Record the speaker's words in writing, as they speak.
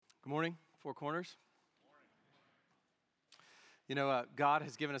Good morning, Four Corners. You know, God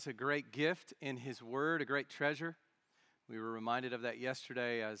has given us a great gift in His Word, a great treasure. We were reminded of that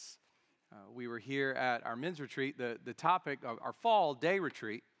yesterday as we were here at our men's retreat, the topic of our fall day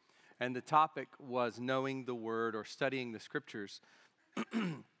retreat, and the topic was knowing the Word or studying the Scriptures.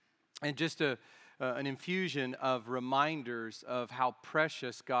 And just an infusion of reminders of how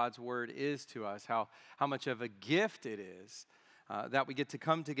precious God's Word is to us, how much of a gift it is. That we get to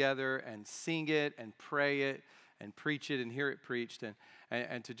come together and sing it and pray it and preach it and hear it preached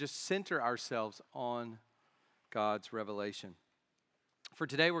and to just center ourselves on God's revelation. For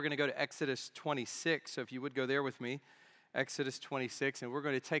today, we're going to go to Exodus 26. So if you would go there with me, Exodus 26, and we're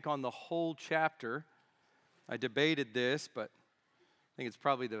going to take on the whole chapter. I debated this, but I think it's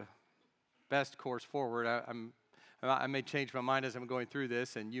probably the best course forward. I may change my mind as I'm going through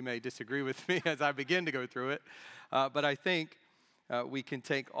this, and you may disagree with me as I begin to go through it. But I think we can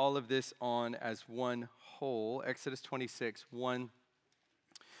take all of this on as one whole. Exodus 26, 1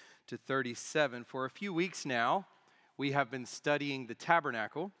 to 37. For a few weeks now, we have been studying the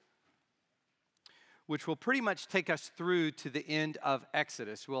tabernacle, which will pretty much take us through to the end of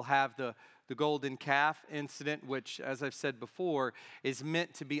Exodus. We'll have the golden calf incident, which, as I've said before, is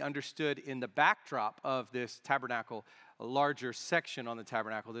meant to be understood in the backdrop of this tabernacle, a larger section on the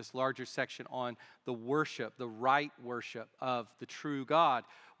tabernacle, this larger section on the worship, the right worship of the true God.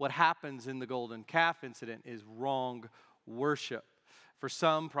 What happens in the golden calf incident is wrong worship. For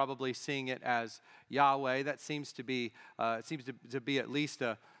some, probably seeing it as Yahweh, that seems to be at least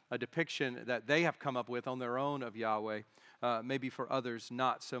a depiction that they have come up with on their own of Yahweh. Maybe for others,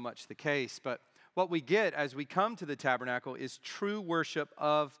 not so much the case. But what we get as we come to the tabernacle is true worship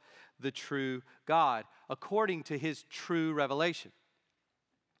of the true God, according to His true revelation.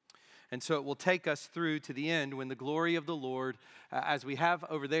 And so it will take us through to the end when the glory of the Lord, as we have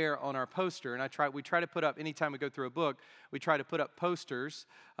over there on our poster, and we try to put up, anytime we go through a book, we try to put up posters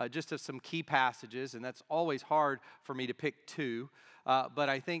just of some key passages, and that's always hard for me to pick two. But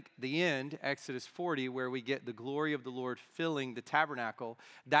I think the end, Exodus 40, where we get the glory of the Lord filling the tabernacle,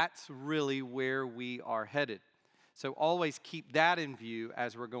 that's really where we are headed. So always keep that in view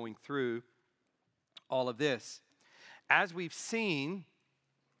as we're going through all of this. As we've seen,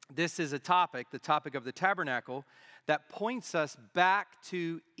 this is a topic, the topic of the tabernacle, that points us back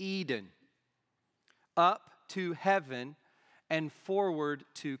to Eden, up to heaven, and forward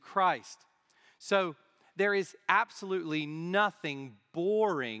to Christ. So there is absolutely nothing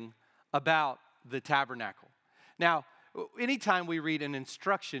boring about the tabernacle. Now, anytime we read an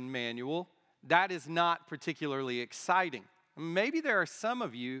instruction manual, that is not particularly exciting. Maybe there are some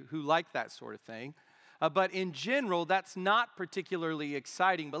of you who like that sort of thing. But in general, that's not particularly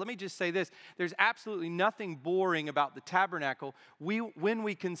exciting. But let me just say this. There's absolutely nothing boring about the tabernacle when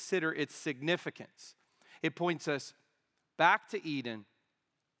we consider its significance. It points us back to Eden,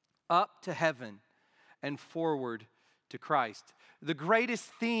 up to heaven, and forward to Christ. The greatest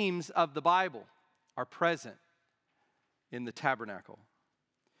themes of the Bible are present in the tabernacle.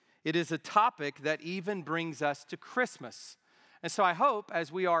 It is a topic that even brings us to Christmas. And so I hope,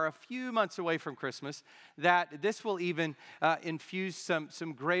 as we are a few months away from Christmas, that this will even infuse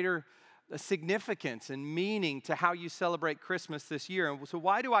some greater significance and meaning to how you celebrate Christmas this year. And so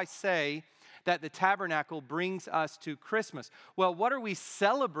why do I say that the tabernacle brings us to Christmas? Well, what are we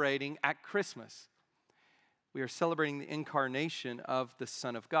celebrating at Christmas? We are celebrating the incarnation of the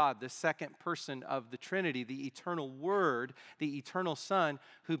Son of God, the second person of the Trinity, the eternal Word, the eternal Son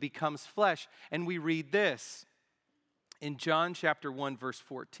who becomes flesh. And we read this in John chapter 1, verse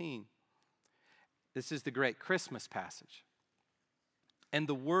 14. This is the great Christmas passage. And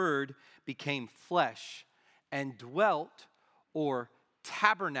the Word became flesh and dwelt or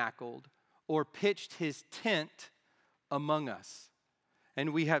tabernacled or pitched His tent among us.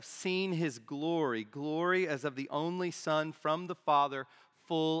 And we have seen His glory, glory as of the only Son from the Father,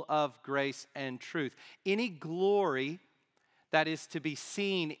 full of grace and truth. Any glory that is to be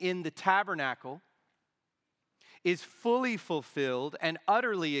seen in the tabernacle is fully fulfilled and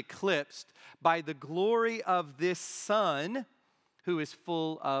utterly eclipsed by the glory of this Son who is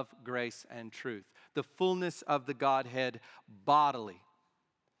full of grace and truth. The fullness of the Godhead bodily,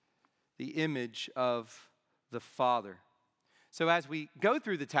 the image of the Father. So as we go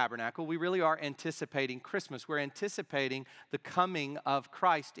through the tabernacle, we really are anticipating Christmas. We're anticipating the coming of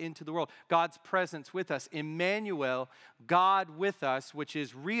Christ into the world. God's presence with us. Emmanuel, God with us, which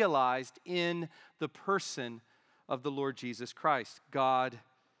is realized in the person of the Lord Jesus Christ. God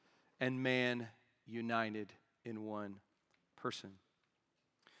and man united in one person.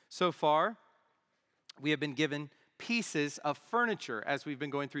 So far, we have been given pieces of furniture as we've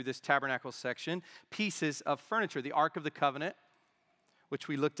been going through this tabernacle section. Pieces of furniture. The Ark of the Covenant, which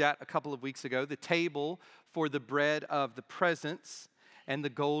we looked at a couple of weeks ago. The table for the bread of the presence, and the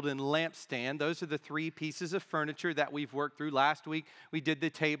golden lampstand. Those are the three pieces of furniture that we've worked through. Last week, we did the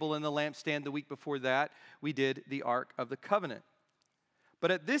table and the lampstand. The week before that, we did the Ark of the Covenant.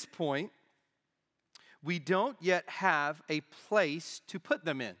 But at this point, we don't yet have a place to put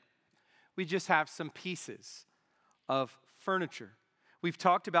them in. We just have some pieces of furniture. We've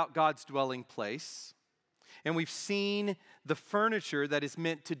talked about God's dwelling place, and we've seen the furniture that is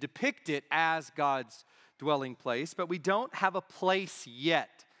meant to depict it as God's dwelling place, but we don't have a place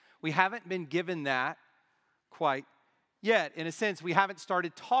yet. We haven't been given that quite yet. In a sense, we haven't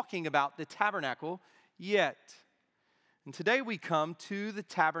started talking about the tabernacle yet. And today we come to the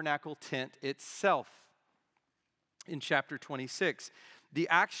tabernacle tent itself in chapter 26, the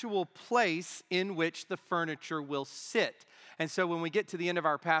actual place in which the furniture will sit. And so when we get to the end of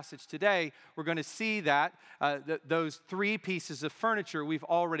our passage today, we're going to see that those three pieces of furniture we've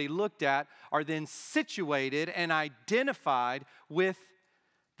already looked at are then situated and identified with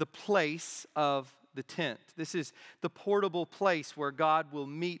the place of the tent. This is the portable place where God will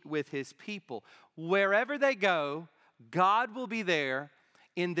meet with his people. Wherever they go, God will be there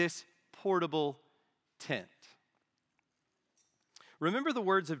in this portable tent. Remember the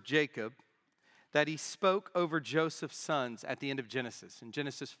words of Jacob that he spoke over Joseph's sons at the end of Genesis. In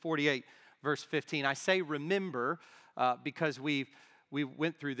Genesis 48, verse 15. I say remember because we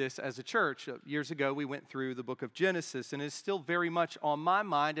went through this as a church. Years ago, we went through the book of Genesis, and it's still very much on my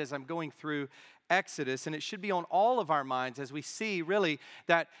mind as I'm going through Exodus, and it should be on all of our minds as we see really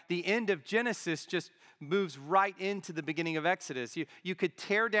that the end of Genesis just moves right into the beginning of Exodus. You could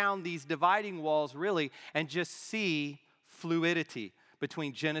tear down these dividing walls really and just see fluidity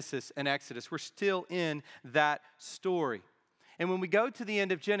between Genesis and Exodus. We're still in that story. And when we go to the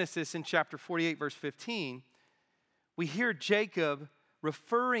end of Genesis in chapter 48, verse 15, we hear Jacob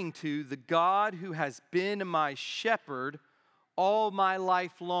referring to the God who has been my shepherd all my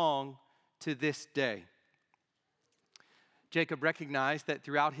life long to this day. Jacob recognized that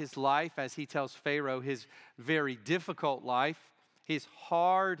throughout his life, as he tells Pharaoh, his very difficult life, his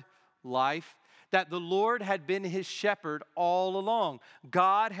hard life, that the Lord had been his shepherd all along.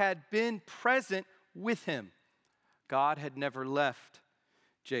 God had been present with him. God had never left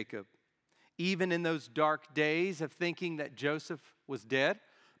Jacob. Even in those dark days of thinking that Joseph was dead,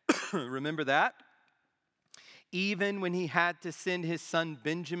 remember that? Even when he had to send his son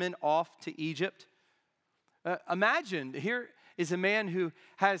Benjamin off to Egypt. Imagine, here is a man who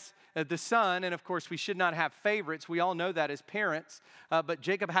has the son, and of course we should not have favorites. We all know that as parents, but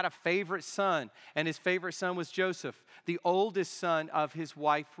Jacob had a favorite son, and his favorite son was Joseph, the oldest son of his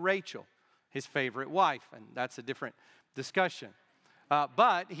wife Rachel, his favorite wife, and that's a different discussion.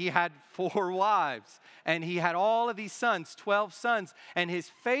 But he had 4 wives, and he had all of these sons, 12 sons, and his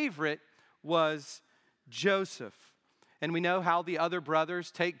favorite was Joseph. And we know how the other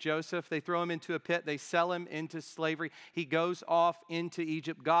brothers take Joseph, they throw him into a pit, they sell him into slavery. He goes off into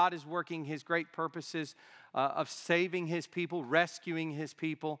Egypt. God is working his great purposes of saving his people, rescuing his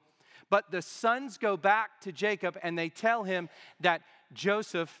people. But the sons go back to Jacob and they tell him that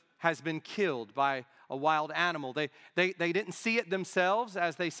Joseph has been killed by a wild animal. They didn't see it themselves,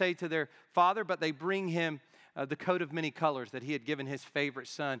 as they say to their father, but they bring him the coat of many colors that he had given his favorite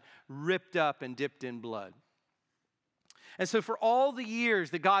son, ripped up and dipped in blood. And so for all the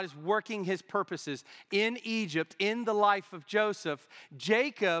years that God is working his purposes in Egypt, in the life of Joseph,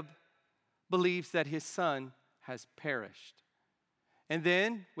 Jacob believes that his son has perished. And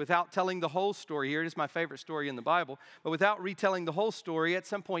then, without telling the whole story, here it is my favorite story in the Bible, but without retelling the whole story, at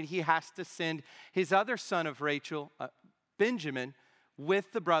some point he has to send his other son of Rachel, Benjamin,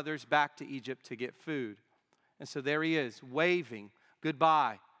 with the brothers back to Egypt to get food. And so there he is, waving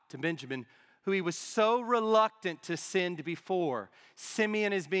goodbye to Benjamin, who he was so reluctant to send before.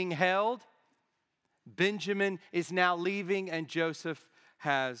 Simeon is being held. Benjamin is now leaving, and Joseph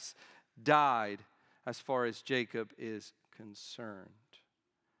has died as far as Jacob is concerned.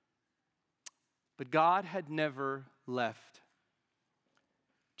 But God had never left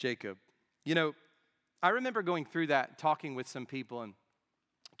Jacob. You know, I remember going through that, talking with some people, and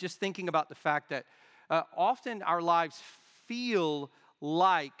just thinking about the fact that often our lives feel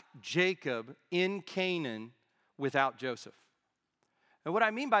like Jacob in Canaan without Joseph. And what I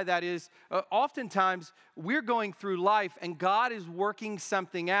mean by that is oftentimes we're going through life and God is working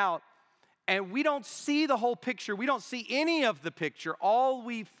something out and we don't see the whole picture. We don't see any of the picture. All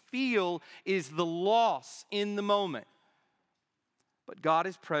we feel is the loss in the moment. But God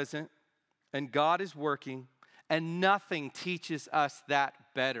is present and God is working And nothing teaches us that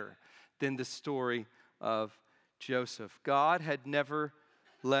better than the story of Joseph. God had never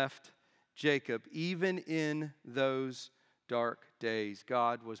left Jacob. Even in those dark days,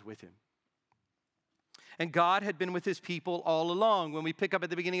 God was with him. And God had been with his people all along. When we pick up at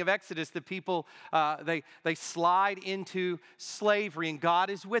the beginning of Exodus, the people, they slide into slavery, and God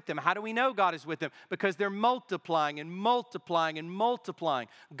is with them. How do we know God is with them? Because they're multiplying and multiplying and multiplying.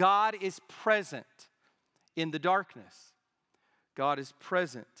 God is present in the darkness. God is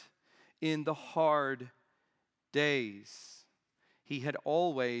present in the hard days. He had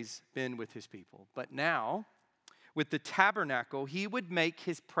always been with his people. But now, with the tabernacle, he would make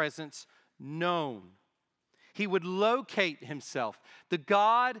his presence known. He would locate himself. The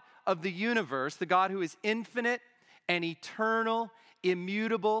God of the universe, the God who is infinite and eternal,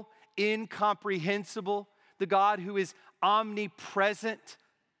 immutable, incomprehensible, the God who is omnipresent,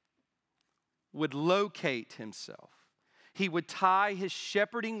 would locate himself. He would tie his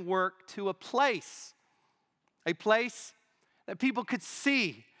shepherding work to a place that people could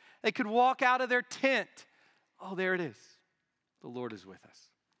see. They could walk out of their tent. Oh, there it is. The Lord is with us.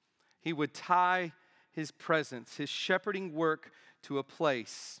 He would tie his presence, his shepherding work to a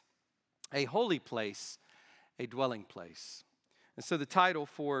place, a holy place, a dwelling place. And so the title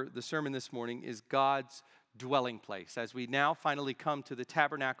for the sermon this morning is God's dwelling place. As we now finally come to the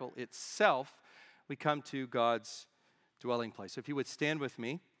tabernacle itself, we come to God's dwelling place. So if you would stand with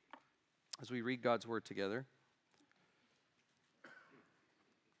me as we read God's word together.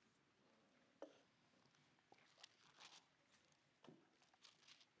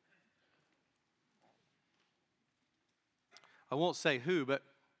 I won't say who, but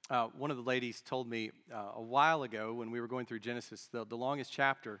one of the ladies told me a while ago when we were going through Genesis, the longest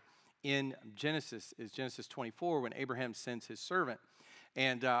chapter in Genesis is Genesis 24, when Abraham sends his servant.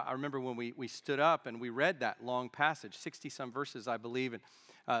 And I remember when we stood up and we read that long passage, 60-some verses, I believe,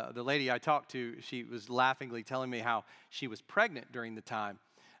 and the lady I talked to, she was laughingly telling me how she was pregnant during the time.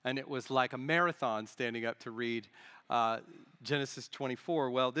 And it was like a marathon standing up to read Genesis 24.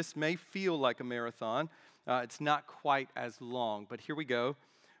 Well, this may feel like a marathon. It's not quite as long, but here we go.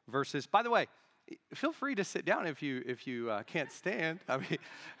 Verses. By the way, feel free to sit down if you can't stand. I mean,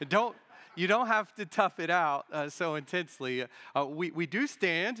 you don't have to tough it out so intensely. We do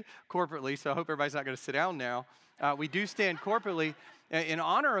stand corporately, so I hope everybody's not going to sit down now. We do stand corporately in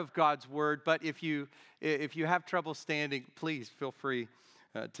honor of God's word, but if you have trouble standing, please feel free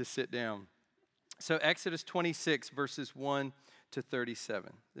to sit down. So Exodus 26, verses 1 to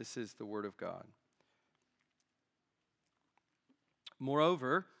 37. This is the word of God.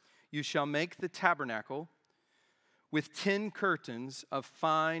 Moreover, you shall make the tabernacle with 10 curtains of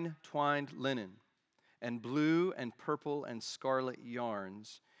fine twined linen, and blue and purple and scarlet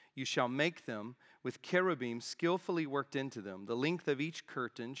yarns. You shall make them with cherubim skillfully worked into them. The length of each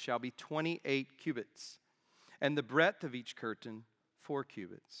curtain shall be 28 cubits, and the breadth of each curtain 4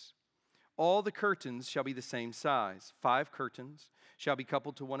 cubits. All the curtains shall be the same size. 5 curtains shall be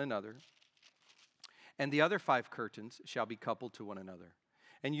coupled to one another, and the other 5 curtains shall be coupled to one another.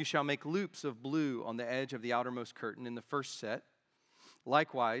 And you shall make loops of blue on the edge of the outermost curtain in the first set.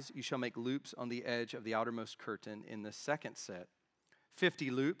 Likewise, you shall make loops on the edge of the outermost curtain in the second set. 50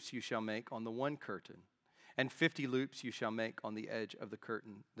 loops you shall make on the one curtain, and 50 loops you shall make on the edge of the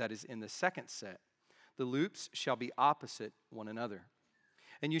curtain that is in the second set. The loops shall be opposite one another.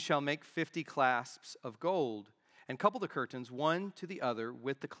 And you shall make 50 clasps of gold, and couple the curtains one to the other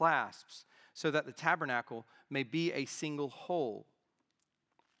with the clasps, so that the tabernacle may be a single whole.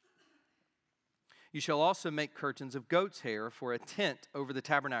 You shall also make curtains of goat's hair for a tent over the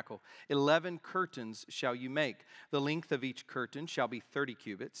tabernacle. 11 curtains shall you make. The length of each curtain shall be 30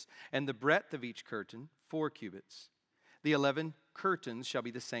 cubits, and the breadth of each curtain 4 cubits. The 11 curtains shall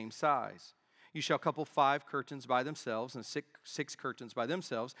be the same size. You shall couple 5 curtains by themselves, and six curtains by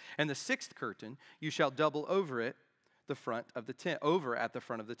themselves, and the 6th curtain you shall double over it, the front of the tent, over at the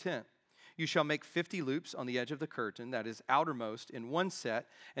front of the tent. You shall make 50 loops on the edge of the curtain that is outermost in one set,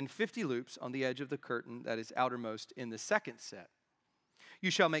 and 50 loops on the edge of the curtain that is outermost in the second set. You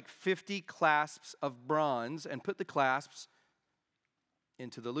shall make 50 clasps of bronze, and put the clasps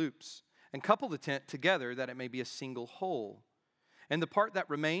into the loops, and couple the tent together that it may be a single whole. And the part that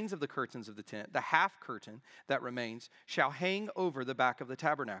remains of the curtains of the tent, the half curtain that remains, shall hang over the back of the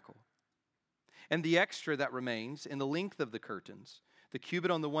tabernacle. And the extra that remains in the length of the curtains, the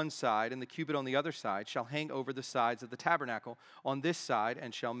cubit on the one side and the cubit on the other side, shall hang over the sides of the tabernacle on this side,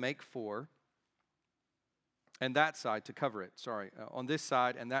 and shall make 4, and that side to cover it. On this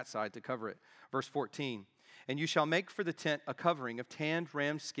side and that side to cover it. Verse 14. And you shall make for the tent a covering of tanned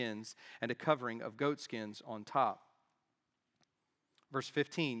ram skins and a covering of goatskins on top. Verse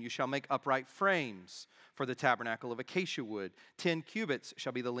 15, you shall make upright frames for the tabernacle of acacia wood. 10 cubits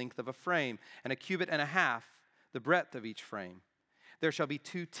shall be the length of a frame, and a cubit and a half the breadth of each frame. There shall be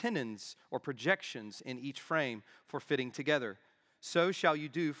 2 tenons or projections in each frame for fitting together. So shall you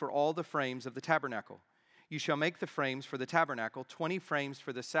do for all the frames of the tabernacle. You shall make the frames for the tabernacle, 20 frames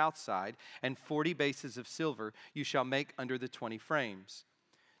for the south side, and 40 bases of silver you shall make under the 20 frames.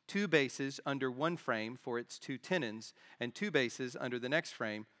 2 bases under one frame for its 2 tenons, and 2 bases under the next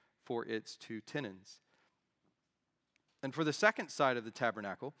frame for its 2 tenons. And for the second side of the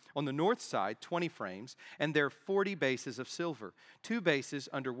tabernacle, on the north side, 20 frames, and there 40 bases of silver, 2 bases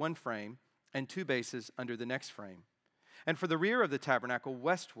under one frame, and 2 bases under the next frame. And for the rear of the tabernacle,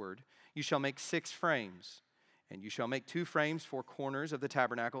 westward, you shall make 6 frames, and you shall make 2 frames for corners of the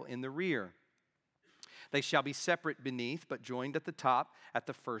tabernacle in the rear. They shall be separate beneath, but joined at the top at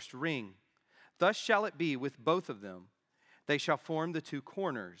the first ring. Thus shall it be with both of them. They shall form the 2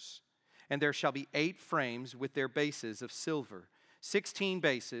 corners. And there shall be 8 frames with their bases of silver, 16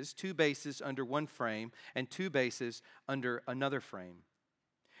 bases, 2 bases under one frame, and 2 bases under another frame.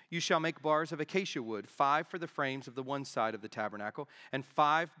 You shall make bars of acacia wood, 5 for the frames of the one side of the tabernacle, and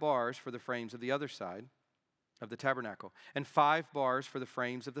 5 bars for the frames of the other side of the tabernacle, and 5 bars for the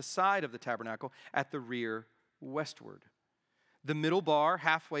frames of the side of the tabernacle at the rear westward. The middle bar,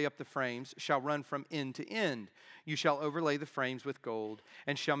 halfway up the frames, shall run from end to end. You shall overlay the frames with gold,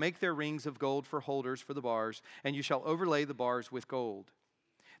 and shall make their rings of gold for holders for the bars, and you shall overlay the bars with gold.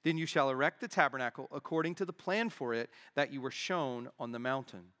 Then you shall erect the tabernacle according to the plan for it that you were shown on the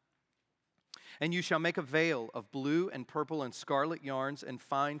mountain. And you shall make a veil of blue and purple and scarlet yarns and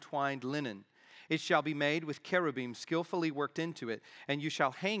fine twined linen. It shall be made with cherubim skillfully worked into it, and you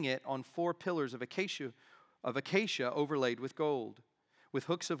shall hang it on 4 pillars of acacia overlaid with gold, with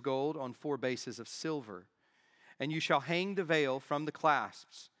hooks of gold on 4 bases of silver. And you shall hang the veil from the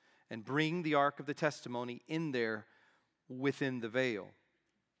clasps, and bring the ark of the testimony in there within the veil.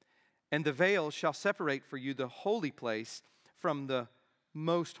 And the veil shall separate for you the holy place from the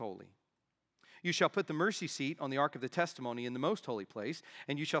most holy. You shall put the mercy seat on the ark of the testimony in the most holy place,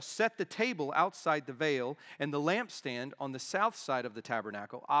 and you shall set the table outside the veil, and the lampstand on the south side of the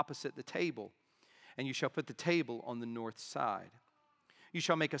tabernacle, opposite the table. And you shall put the table on the north side. You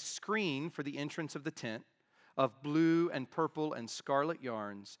shall make a screen for the entrance of the tent of blue and purple and scarlet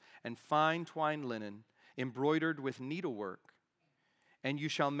yarns and fine twined linen, embroidered with needlework. And you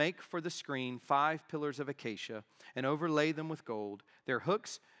shall make for the screen 5 pillars of acacia and overlay them with gold. Their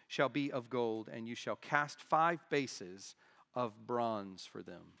hooks shall be of gold, and you shall cast 5 bases of bronze for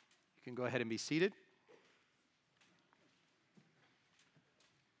them. You can go ahead and be seated.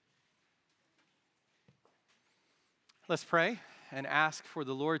 Let's pray and ask for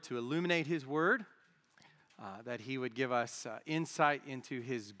the Lord to illuminate His Word, that He would give us insight into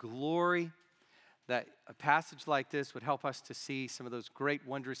His glory, that a passage like this would help us to see some of those great,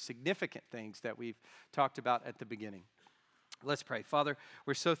 wondrous, significant things that we've talked about at the beginning. Let's pray. Father,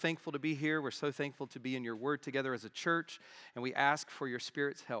 we're so thankful to be here. We're so thankful to be in your Word together as a church, and we ask for your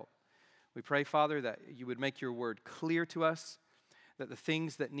Spirit's help. We pray, Father, that you would make your Word clear to us, that the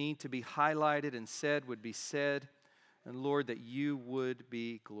things that need to be highlighted and said would be said, and Lord, that you would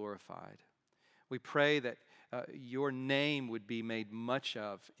be glorified. We pray that your name would be made much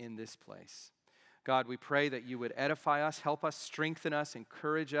of in this place. God, we pray that you would edify us, help us, strengthen us,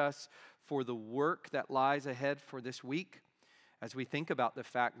 encourage us for the work that lies ahead for this week, as we think about the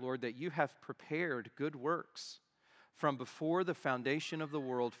fact, Lord, that you have prepared good works from before the foundation of the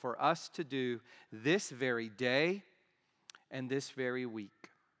world for us to do this very day and this very week.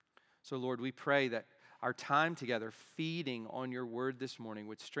 So, Lord, we pray that our time together feeding on your word this morning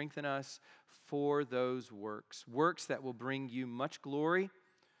would strengthen us for those works, works that will bring you much glory,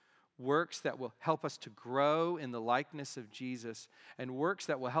 works that will help us to grow in the likeness of Jesus, and works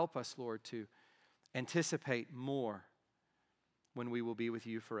that will help us, Lord, to anticipate more when we will be with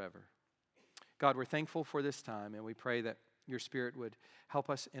you forever. God, we're thankful for this time, and we pray that your Spirit would help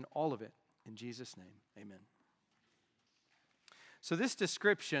us in all of it. In Jesus' name, amen. So this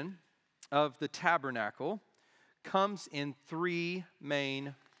description of the tabernacle comes in 3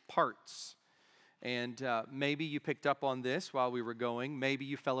 main parts. And maybe you picked up on this while we were going. Maybe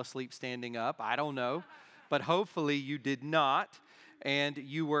you fell asleep standing up. I don't know. But hopefully you did not. And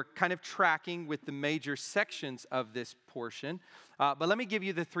you were kind of tracking with the major sections of this portion. But let me give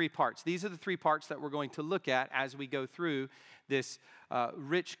you the 3 parts. These are the 3 parts that we're going to look at as we go through this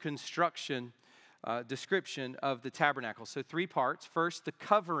rich construction description of the tabernacle. So 3 parts. First, the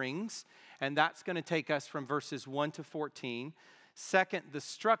coverings and that's going to take us from verses 1 to 14. Second, the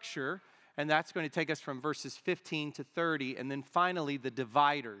structure, and that's going to take us from verses 15 to 30. And then finally, the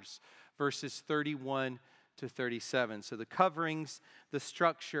dividers, verses 31 to 37. So the coverings, the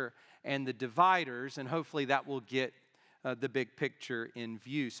structure, and the dividers, and hopefully that will get the big picture in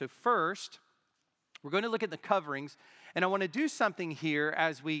view. So first, we're going to look at the coverings, and I want to do something here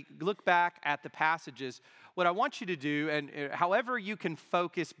as we look back at the passages. What I want you to do, and however you can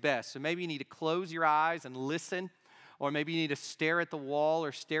focus best, so maybe you need to close your eyes and listen, or maybe you need to stare at the wall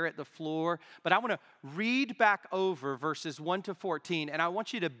or stare at the floor. But I want to read back over verses 1 to 14, and I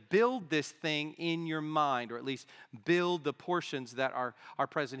want you to build this thing in your mind, or at least build the portions that are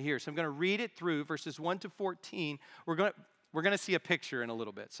present here. So I'm going to read it through, verses 1 to 14. We're going to see a picture in a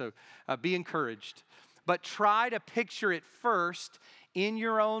little bit, so be encouraged. But try to picture it first in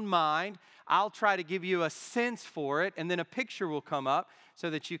your own mind. I'll try to give you a sense for it, and then a picture will come up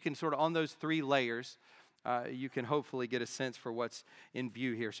so that you can sort of, on those three layers, you can hopefully get a sense for what's in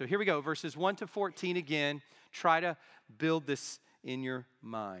view here. So here we go, verses 1 to 14 again. Try to build this in your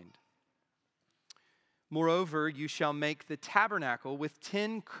mind. Moreover, you shall make the tabernacle with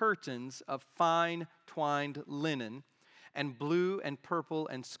 10 curtains of fine twined linen and blue and purple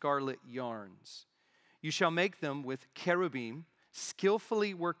and scarlet yarns. You shall make them with cherubim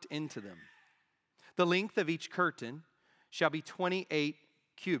skillfully worked into them. The length of each curtain shall be 28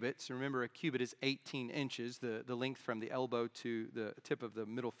 cubits. Remember, a cubit is 18 inches, the length from the elbow to the tip of the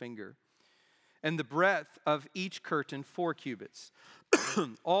middle finger. And the breadth of each curtain, 4 cubits.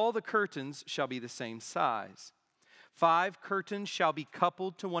 All the curtains shall be the same size. 5 curtains shall be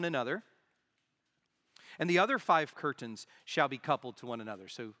coupled to one another, and the other 5 curtains shall be coupled to one another.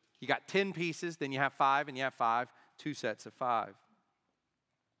 So you got 10 pieces, then you have 5, and you have 5, 2 sets of 5.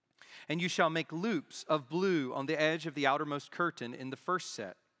 And you shall make loops of blue on the edge of the outermost curtain in the first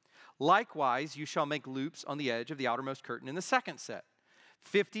set. Likewise, you shall make loops on the edge of the outermost curtain in the second set.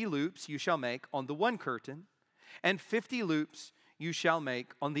 50 loops you shall make on the one curtain, and 50 loops you shall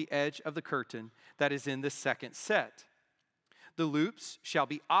make on the edge of the curtain that is in the second set. The loops shall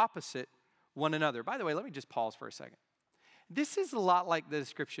be opposite one another. By the way, let me just pause for a second. This is a lot like the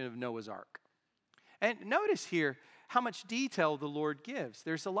description of Noah's Ark. And notice here how much detail the Lord gives.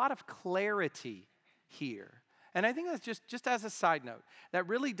 There's a lot of clarity here. And I think that's just as a side note, that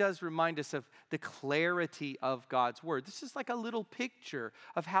really does remind us of the clarity of God's word. This is like a little picture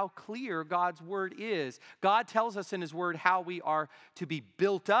of how clear God's word is. God tells us in his word how we are to be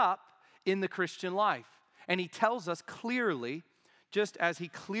built up in the Christian life. And he tells us clearly, just as he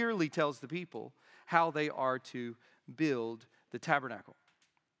clearly tells the people, how they are to build the tabernacle.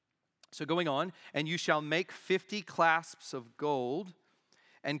 So going on, and you shall make 50 clasps of gold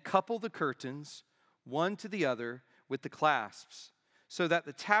and couple the curtains one to the other with the clasps, so that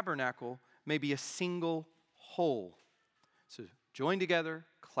the tabernacle may be a single whole. So join together,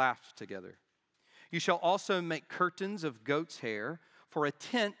 clasp together. You shall also make curtains of goat's hair for a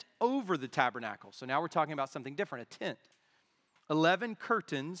tent over the tabernacle. So now we're talking about something different, a tent. 11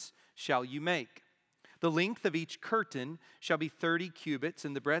 curtains shall you make. The length of each curtain shall be 30 cubits,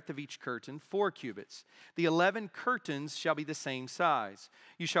 and the breadth of each curtain 4 cubits. The 11 curtains shall be the same size.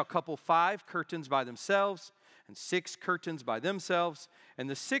 You shall couple 5 curtains by themselves, and 6 curtains by themselves, and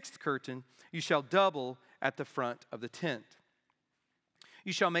the 6th curtain you shall double at the front of the tent.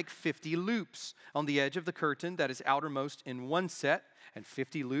 You shall make 50 loops on the edge of the curtain that is outermost in one set, and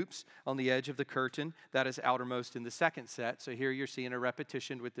 50 loops on the edge of the curtain that is outermost in the second set. So here you're seeing a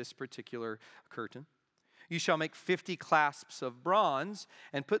repetition with this particular curtain. You shall make 50 clasps of bronze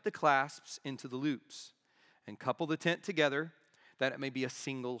and put the clasps into the loops and couple the tent together that it may be a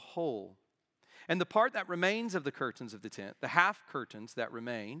single whole. And the part that remains of the curtains of the tent, the half curtain that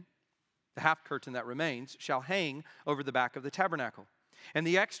remains, shall hang over the back of the tabernacle. And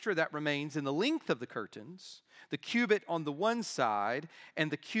the extra that remains in the length of the curtains, the cubit on the one side and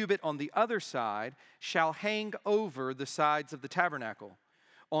the cubit on the other side, shall hang over the sides of the tabernacle,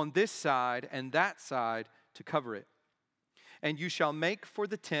 on this side and that side, to cover it. And you shall make for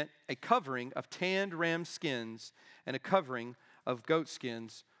the tent a covering of tanned ram skins and a covering of goat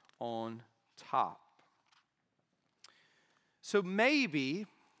skins on top. So maybe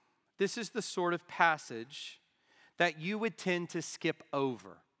this is the sort of passage that you would tend to skip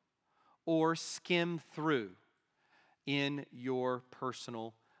over or skim through in your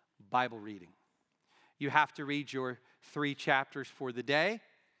personal Bible reading. You have to read your 3 chapters for the day,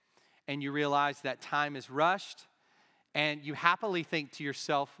 and you realize that time is rushed, and you happily think to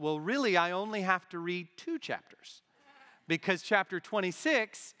yourself, well, really, I only have to read 2 chapters, because chapter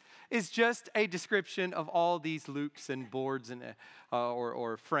 26 is just a description of all these loops and boards and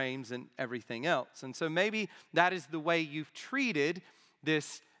or frames and everything else. And so maybe that is the way you've treated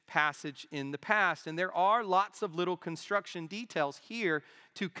this passage in the past. And there are lots of little construction details here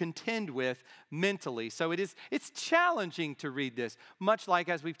to contend with mentally. So it's challenging to read this, much like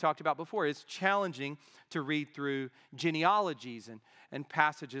as we've talked about before, it's challenging to read through genealogies and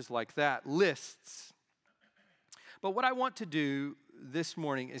passages like that, lists. But what I want to do this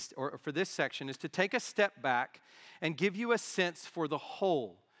morning or for this section is to take a step back and give you a sense for the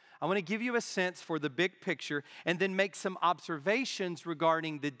whole. I want to give you a sense for the big picture and then make some observations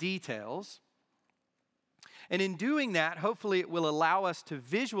regarding the details. And in doing that, hopefully it will allow us to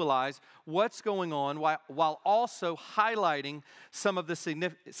visualize what's going on while also highlighting some of the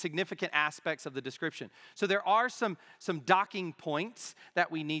significant aspects of the description. So there are some docking points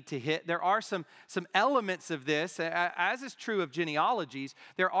that we need to hit. There are some elements of this, as is true of genealogies,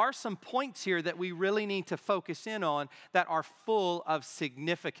 there are some points here that we really need to focus in on that are full of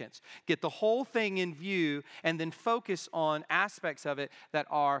significance. Get the whole thing in view and then focus on aspects of it that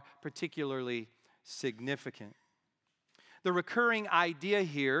are particularly significant. The recurring idea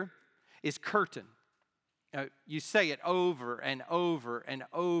here is curtain. You say it over and over and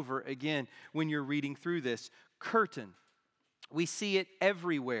over again when you're reading through this. Curtain. We see it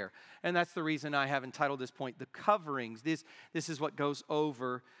everywhere. And that's the reason I have entitled this point, The Coverings. This is what goes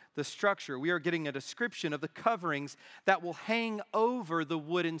over the structure. We are getting a description of the coverings that will hang over the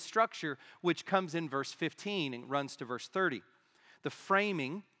wooden structure, which comes in verse 15 and runs to verse 30. The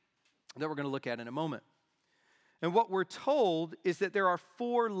framing that we're going to look at in a moment. And what we're told is that there are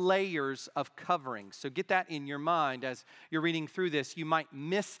 4 layers of coverings. So get that in your mind as you're reading through this. You might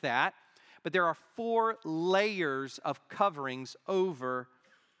miss that, but there are 4 layers of coverings over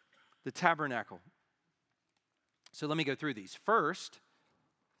the tabernacle. So let me go through these. First,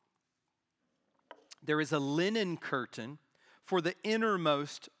 there is a linen curtain for the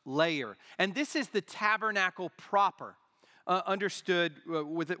innermost layer. And this is the tabernacle proper. Understood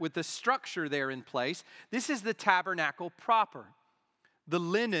with the structure there in place. This is the tabernacle proper, the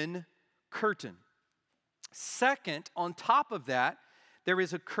linen curtain. Second, on top of that, there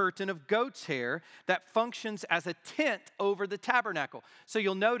is a curtain of goat's hair that functions as a tent over the tabernacle. So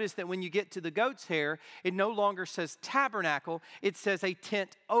you'll notice that when you get to the goat's hair, it no longer says tabernacle, it says a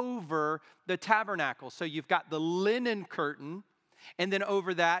tent over the tabernacle. So you've got the linen curtain, and then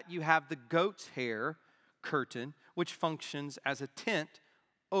over that you have the goat's hair curtain, which functions as a tent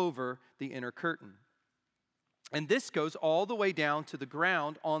over the inner curtain. And this goes all the way down to the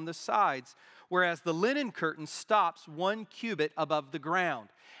ground on the sides, whereas the linen curtain stops 1 cubit above the ground.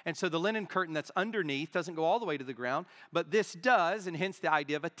 And so the linen curtain that's underneath doesn't go all the way to the ground, but this does, and hence the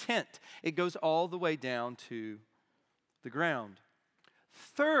idea of a tent. It goes all the way down to the ground.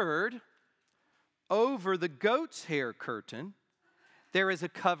 Third, over the goat's hair curtain, there is a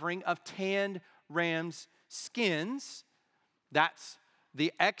covering of tanned ram's skins. That's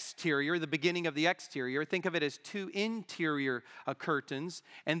the exterior, the beginning of the exterior. Think of it as 2 interior curtains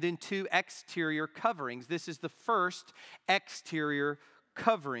and then 2 exterior coverings. This is the first exterior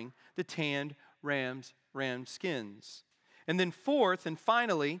covering, the tanned ram skins. And then fourth and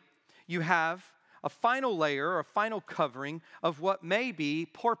finally, you have a final layer or a final covering of what may be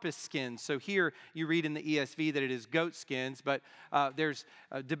porpoise skins. So here you read in the ESV that it is goat skins, but there's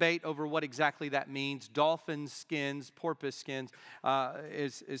a debate over what exactly that means. Dolphin skins, porpoise skins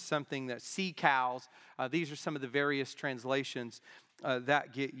is something that sea cows. These are some of the various translations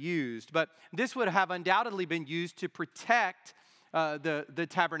that get used. But this would have undoubtedly been used to protect the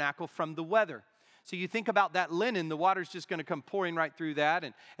tabernacle from the weather. So you think about that linen, the water's just going to come pouring right through that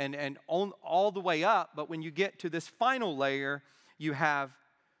and all the way up. But when you get to this final layer, you have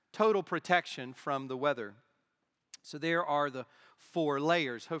total protection from the weather. So there are the 4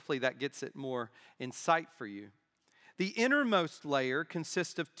 layers. Hopefully that gets it more in sight for you. The innermost layer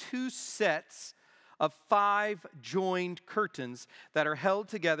consists of 2 sets of 5 joined curtains that are held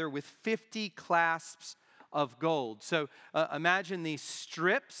together with 50 clasps of gold. So imagine these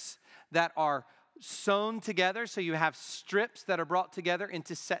strips that are sewn together. So you have strips that are brought together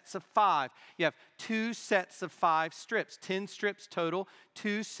into sets of 5. You have 2 sets of 5 strips, 10 strips total,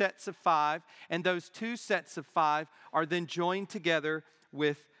 2 sets of 5. And those 2 sets of 5 are then joined together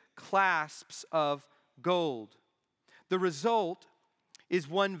with clasps of gold. The result is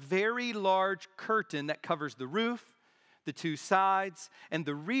one very large curtain that covers the roof, the 2 sides, and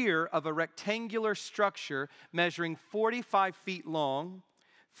the rear of a rectangular structure measuring 45 feet long,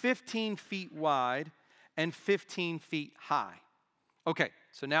 15 feet wide, and 15 feet high. Okay,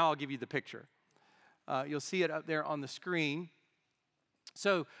 so now I'll give you the picture. You'll see it up there on the screen.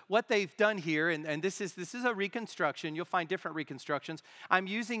 So what they've done here, and this is a reconstruction. You'll find different reconstructions. I'm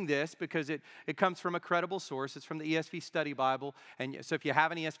using this because it comes from a credible source. It's from the ESV Study Bible. And so if you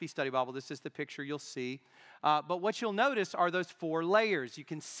have an ESV Study Bible, this is the picture you'll see. But what you'll notice are those 4 layers. You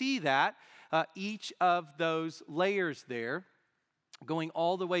can see that each of those layers there going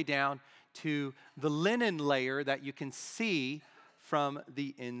all the way down to the linen layer that you can see from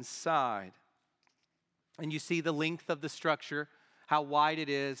the inside. And you see the length of the structure, how wide it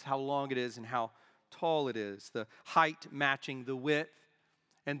is, how long it is, and how tall it is. The height matching the width,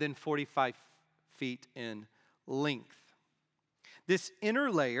 and then 45 feet in length. This inner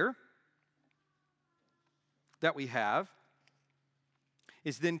layer that we have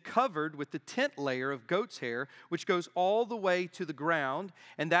is then covered with the tent layer of goat's hair, which goes all the way to the ground,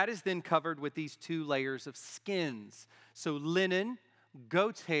 and that is then covered with these 2 layers of skins. So linen,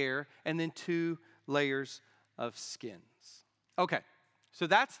 goat's hair, and then 2 layers of skins. Okay, so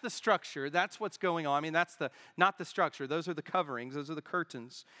that's the structure. That's what's going on. I mean, that's not the structure. Those are the coverings. Those are the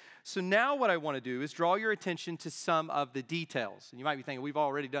curtains. So now what I want to do is draw your attention to some of the details. And you might be thinking, we've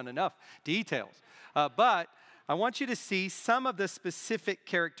already done enough details. But I want you to see some of the specific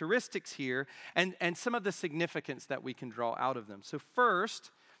characteristics here and some of the significance that we can draw out of them. So first,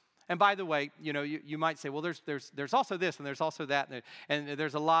 and by the way, you might say, well, there's also this and there's also that, and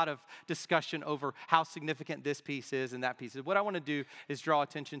there's a lot of discussion over how significant this piece is and that piece is. What I want to do is draw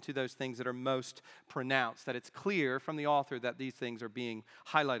attention to those things that are most pronounced, that it's clear from the author that these things are being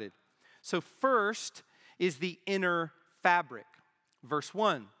highlighted. So first is the inner fabric. Verse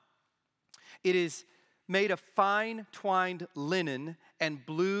 1, it is made of fine twined linen and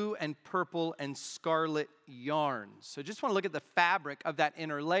blue and purple and scarlet yarns. So just want to look at the fabric of that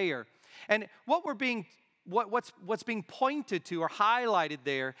inner layer. And what's being pointed to or highlighted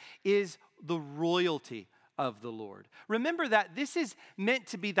there is the royalty of the Lord. Remember that this is meant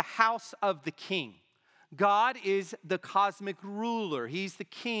to be the house of the king. God is the cosmic ruler. He's the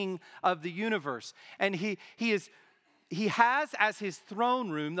king of the universe. And he has as his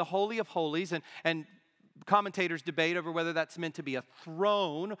throne room the Holy of Holies, and commentators debate over whether that's meant to be a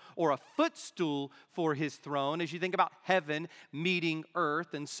throne or a footstool for his throne as you think about heaven meeting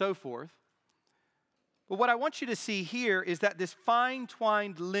earth and so forth. But what I want you to see here is that this fine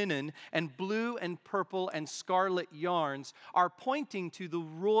twined linen and blue and purple and scarlet yarns are pointing to the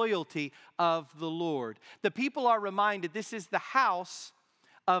royalty of the Lord. The people are reminded this is the house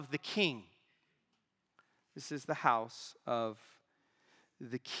of the king. This is the house of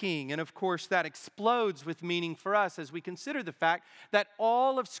the king. And of course, that explodes with meaning for us as we consider the fact that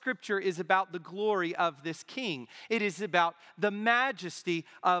all of Scripture is about the glory of this king. It is about the majesty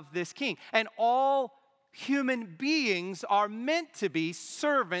of this king. And all human beings are meant to be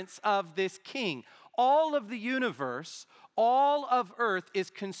servants of this king. All of the universe, all of earth is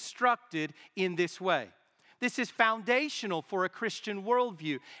constructed in this way. This is foundational for a Christian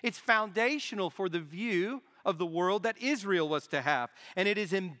worldview. It's foundational for the view of the world that Israel was to have. And it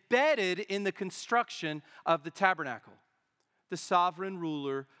is embedded in the construction of the tabernacle, the sovereign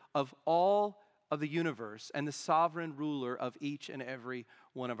ruler of all of the universe and the sovereign ruler of each and every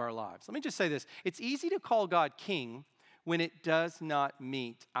one of our lives. Let me just say this. It's easy to call God king when it does not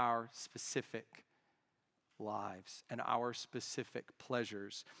meet our specific lives and our specific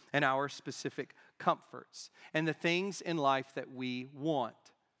pleasures and our specific comforts and the things in life that we want.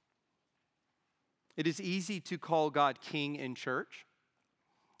 It is easy to call God king in church.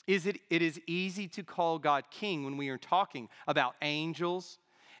 It is easy to call God king when we are talking about angels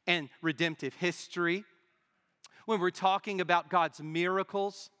and redemptive history, when we're talking about God's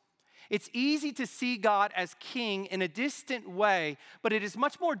miracles. It's easy to see God as king in a distant way, but it is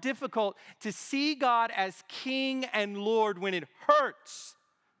much more difficult to see God as king and Lord when it hurts.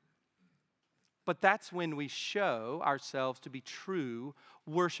 But that's when we show ourselves to be true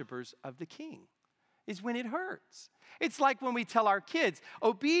worshipers of the king, is when it hurts. It's like when we tell our kids,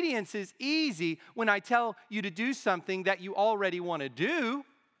 obedience is easy when I tell you to do something that you already want to do.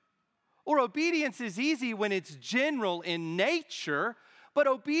 Or obedience is easy when it's general in nature, but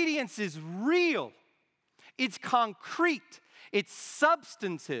obedience is real. It's concrete. It's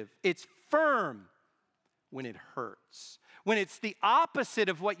substantive. It's firm when it hurts. When it's the opposite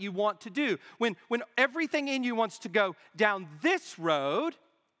of what you want to do. When everything in you wants to go down this road,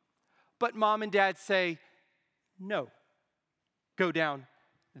 but mom and dad say, no, go down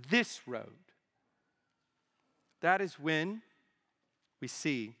this road. That is when we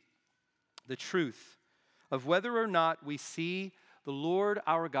see the truth of whether or not we see the Lord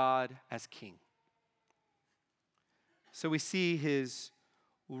our God as king. So we see his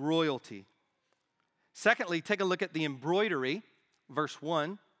royalty. Secondly, take a look at the embroidery. verse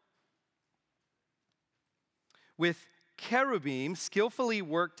 1, with cherubim skillfully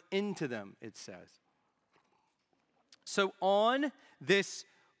worked into them, it says. So on this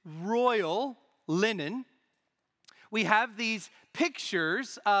royal linen, we have these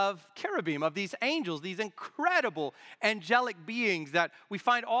pictures of cherubim, of these angels, these incredible angelic beings that we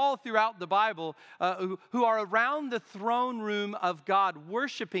find all throughout the Bible who are around the throne room of God,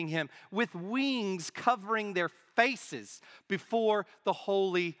 worshiping Him with wings covering their faces before the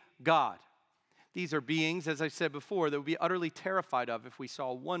holy God. These are beings, as I said before, that would be utterly terrified of if we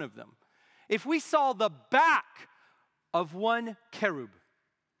saw one of them. If we saw the back of one cherub,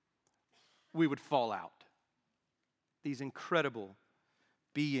 we would fall out. These incredible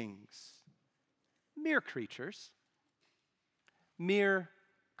beings, mere creatures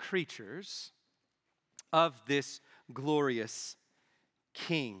of this glorious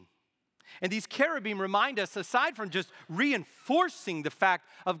King. And these cherubim remind us, aside from just reinforcing the fact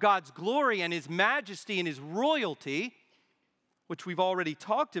of God's glory and His majesty and His royalty, which we've already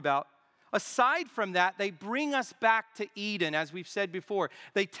talked about, aside from that, they bring us back to Eden, as we've said before.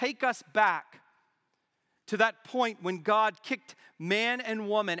 They take us back to that point when God kicked man and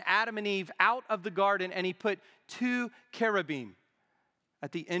woman, Adam and Eve, out of the garden, and He put two cherubim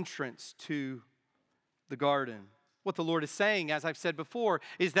at the entrance to the garden. What the Lord is saying, as I've said before,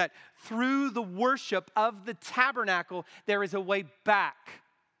 is that through the worship of the tabernacle, there is a way back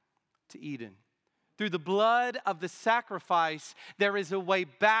to Eden. Through the blood of the sacrifice, there is a way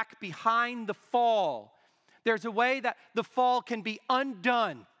back behind the fall. There's a way that the fall can be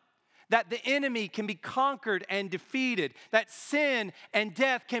undone, that the enemy can be conquered and defeated, that sin and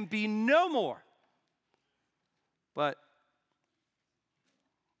death can be no more. But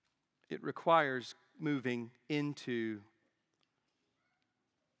it requires moving into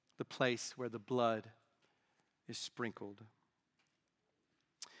the place where the blood is sprinkled.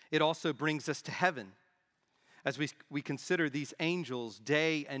 It also brings us to heaven as we consider these angels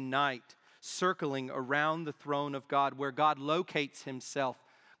day and night circling around the throne of God, where God locates Himself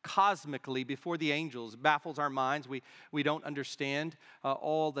cosmically before the angels. It baffles our minds. We don't understand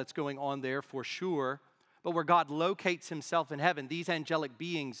all that's going on there for sure. But where God locates Himself in heaven, these angelic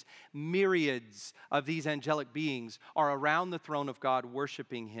beings, myriads of these angelic beings, are around the throne of God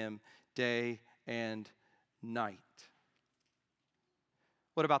worshiping Him day and night.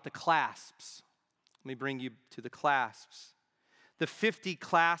 What about the clasps? Let me bring you to the clasps. The 50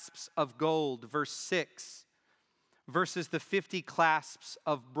 clasps of gold, verse 6, versus the 50 clasps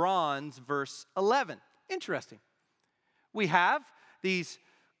of bronze, verse 11. Interesting. We have these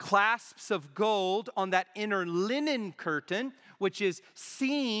clasps of gold on that inner linen curtain, which is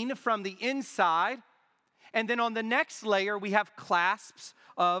seen from the inside. And then on the next layer, we have clasps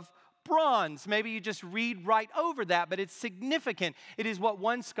of bronze. Maybe you just read right over that, but it's significant. It is what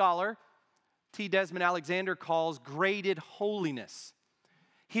one scholar, T. Desmond Alexander, calls graded holiness.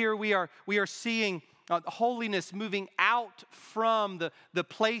 Here we are seeing holiness moving out from the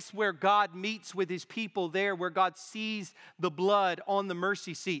place where God meets with His people there, where God sees the blood on the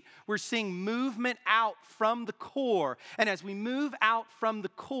mercy seat. We're seeing movement out from the core. And as we move out from the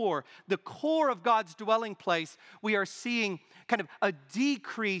core of God's dwelling place, we are seeing kind of a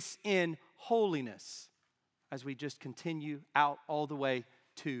decrease in holiness as we just continue out all the way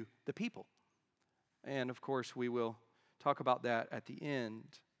to the people. And of course, we will talk about that at the end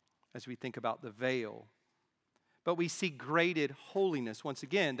as we think about the veil. But we see graded holiness. Once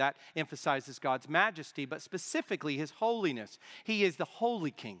again, that emphasizes God's majesty, but specifically His holiness. He is the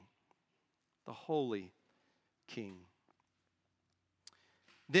holy King. The holy King.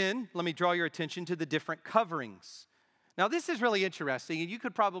 Then, let me draw your attention to the different coverings. Now, this is really interesting, and you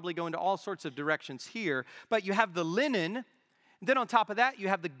could probably go into all sorts of directions here, but you have the linen, then on top of that, you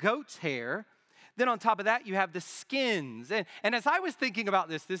have the goat's hair. Then on top of that, you have the skins. And as I was thinking about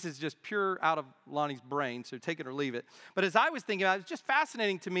this is just pure out of Lonnie's brain, so take it or leave it. But as I was thinking about it, it's just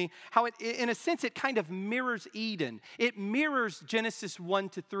fascinating to me how it, in a sense, it kind of mirrors Eden. It mirrors Genesis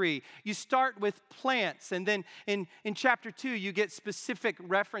 1-3. You start with plants, and then in chapter 2, you get specific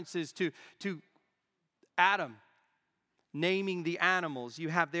references to Adam naming the animals. You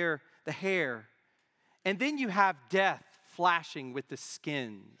have there the hair. And then you have death flashing with the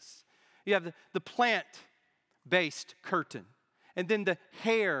skins. You have the plant-based curtain, and then the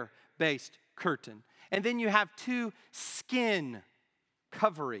hair-based curtain. And then you have two skin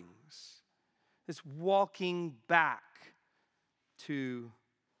coverings. This walking back to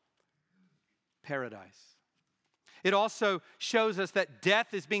paradise. It also shows us that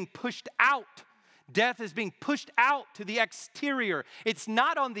death is being pushed out. Death is being pushed out to the exterior. It's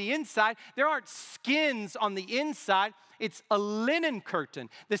not on the inside. There aren't skins on the inside. It's a linen curtain.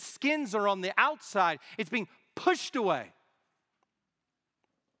 The skins are on the outside. It's being pushed away.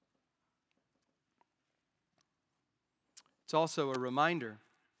 It's also a reminder,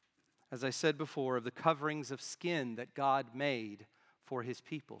 as I said before, of the coverings of skin that God made for his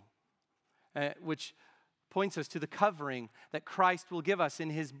people, which points us to the covering that Christ will give us in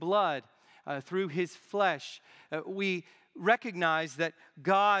his blood through his flesh. We recognize that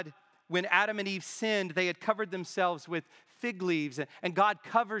God, when Adam and Eve sinned, they had covered themselves with fig leaves, and God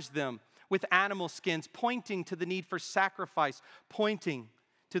covers them with animal skins, pointing to the need for sacrifice, pointing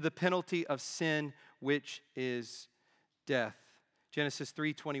to the penalty of sin, which is death. Genesis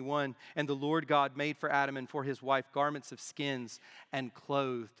 3:21, and the Lord God made for Adam and for his wife garments of skins and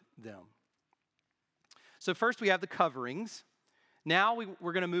clothed them. So first we have the coverings. Now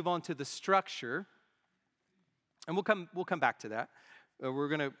we're going to move on to the structure, and we'll come back to that. We're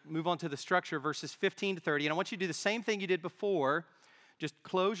going to move on to the structure, verses 15 to 30, and I want you to do the same thing you did before. Just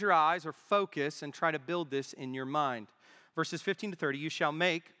close your eyes or focus and try to build this in your mind. Verses 15 to 30, you shall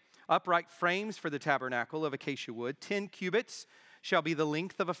make upright frames for the tabernacle of acacia wood. 10 cubits shall be the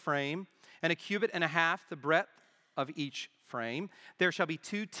length of a frame, and a cubit and a half the breadth of each frame. There shall be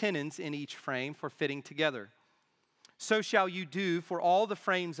 2 tenons in each frame for fitting together. So shall you do for all the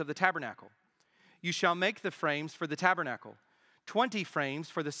frames of the tabernacle. You shall make the frames for the tabernacle, 20 frames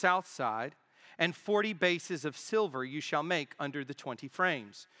for the south side, and 40 bases of silver you shall make under the 20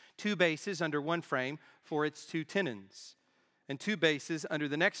 frames. 2 bases under one frame for its 2 tenons, and 2 bases under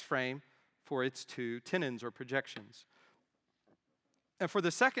the next frame for its 2 tenons or projections. And for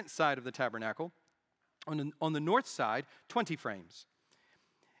the second side of the tabernacle, on the north side, 20 frames.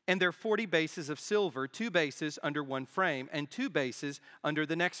 And there are 40 bases of silver, 2 bases under one frame, and 2 bases under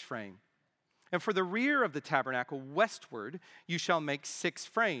the next frame. And for the rear of the tabernacle, westward, you shall make 6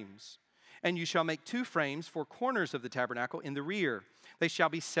 frames. And you shall make 2 frames for corners of the tabernacle in the rear. They shall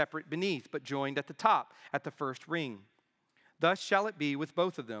be separate beneath, but joined at the top, at the first ring. Thus shall it be with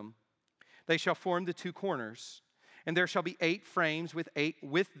both of them. They shall form the 2 corners. And there shall be 8 frames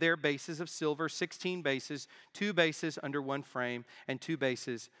with their bases of silver, 16 bases, 2 bases under one frame, and 2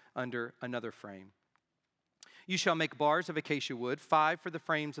 bases under another frame. You shall make bars of acacia wood, 5 for the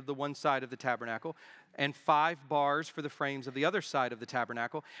frames of the one side of the tabernacle, and 5 bars for the frames of the other side of the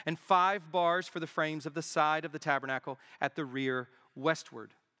tabernacle, and 5 bars for the frames of the side of the tabernacle at the rear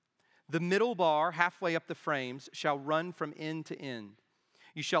westward. The middle bar, halfway up the frames, shall run from end to end.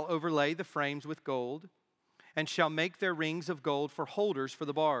 You shall overlay the frames with gold, and shall make their rings of gold for holders for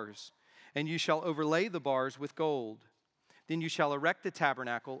the bars. And you shall overlay the bars with gold. Then you shall erect the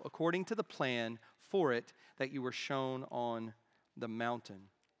tabernacle according to the plan for it that you were shown on the mountain.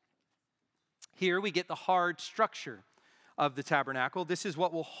 Here we get the hard structure of the tabernacle. This is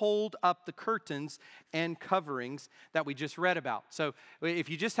what will hold up the curtains and coverings that we just read about. So if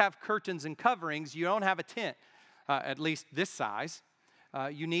you just have curtains and coverings, you don't have a tent, at least this size.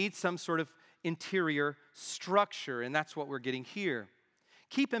 You need some sort of interior structure, and that's what we're getting here.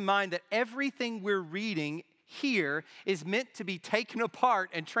 Keep in mind that everything we're reading here is meant to be taken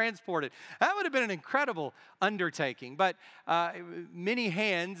apart and transported. That would have been an incredible undertaking, but many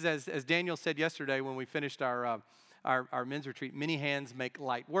hands, as Daniel said yesterday when we finished our men's retreat, many hands make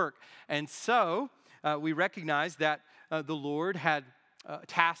light work. And so we recognize that the Lord had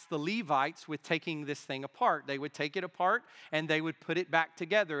tasked the Levites with taking this thing apart. They would take it apart and they would put it back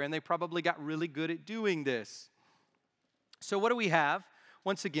together, and they probably got really good at doing this. So what do we have?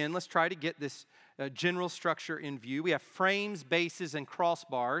 Once again, let's try to get this general structure in view. We have frames, bases, and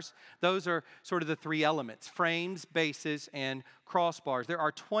crossbars. Those are sort of the 3 elements: frames, bases, and crossbars. There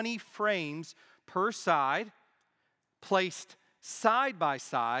are 20 frames per side, placed side by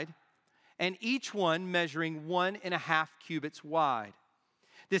side, and each one measuring 1.5 cubits wide.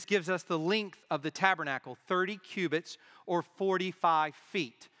 This gives us the length of the tabernacle, 30 cubits or 45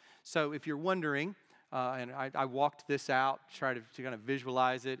 feet. So if you're wondering, and I walked this out, try to kind of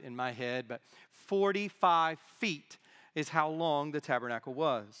visualize it in my head, but 45 feet is how long the tabernacle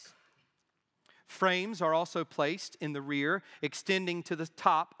was. Frames are also placed in the rear, extending to the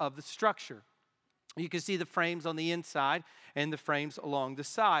top of the structure. You can see the frames on the inside and the frames along the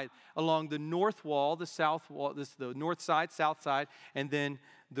side. Along the north wall, the south wall, this is the north side, south side, and then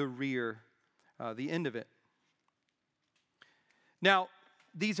the rear, the end of it. Now,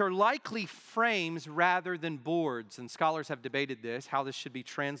 these are likely frames rather than boards, and scholars have debated this, how this should be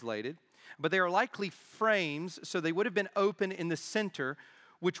translated. But they are likely frames, so they would have been open in the center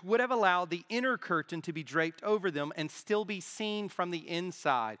which would have allowed the inner curtain to be draped over them and still be seen from the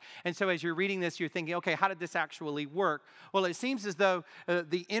inside. And so as you're reading this, you're thinking, okay, how did this actually work? Well, it seems as though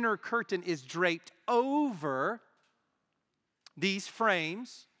the inner curtain is draped over these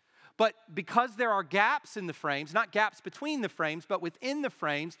frames, but because there are gaps in the frames, not gaps between the frames, but within the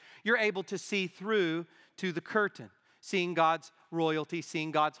frames, you're able to see through to the curtain, seeing God's royalty, seeing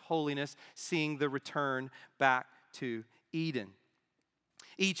God's holiness, seeing the return back to Eden.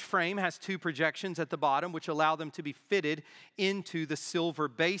 Each frame has 2 projections at the bottom, which allow them to be fitted into the silver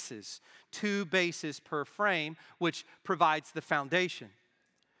bases. 2 bases per frame, which provides the foundation.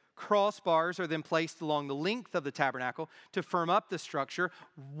 Crossbars are then placed along the length of the tabernacle to firm up the structure.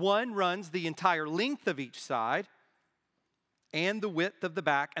 One runs the entire length of each side and the width of the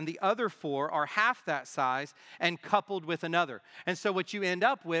back, and the other 4 are half that size and coupled with another. And so what you end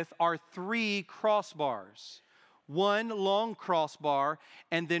up with are 3 crossbars. 1 long crossbar,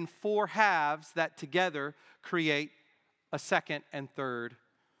 and then 4 halves that together create a second and third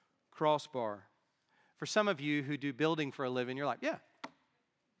crossbar. For some of you who do building for a living, you're like, yeah,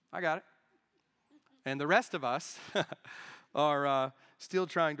 I got it. And the rest of us are still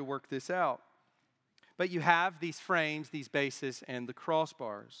trying to work this out. But you have these frames, these bases, and the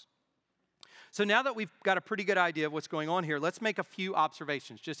crossbars. So now that we've got a pretty good idea of what's going on here, let's make a few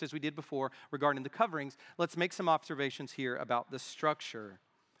observations, just as we did before regarding the coverings. Let's make some observations here about the structure.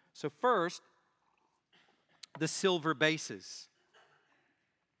 So first, the silver bases.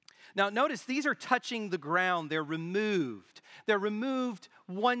 Now notice these are touching the ground. They're removed. They're removed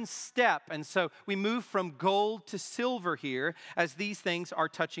one step. And so we move from gold to silver here as these things are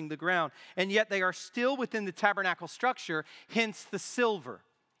touching the ground. And yet they are still within the tabernacle structure, hence the silver.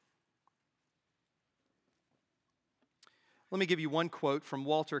 Let me give you one quote from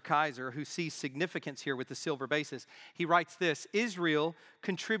Walter Kaiser, who sees significance here with the silver bases. He writes this: Israel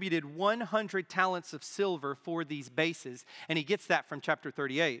contributed 100 talents of silver for these bases, and he gets that from chapter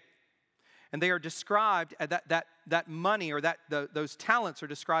 38. And they are described, that money, or those talents are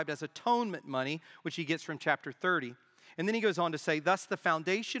described as atonement money, which he gets from chapter 30. And then he goes on to say, thus the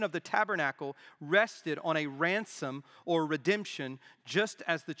foundation of the tabernacle rested on a ransom or redemption, just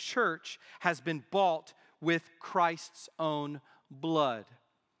as the church has been bought with Christ's own blood.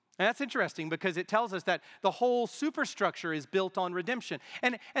 And that's interesting because it tells us that the whole superstructure is built on redemption.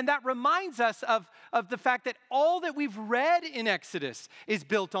 And that reminds us of the fact that all that we've read in Exodus is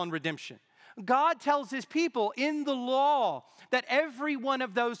built on redemption. God tells his people in the law that every one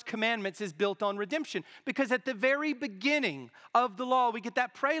of those commandments is built on redemption, because at the very beginning of the law, we get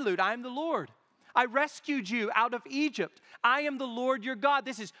that prelude, I am the Lord. I rescued you out of Egypt. I am the Lord your God.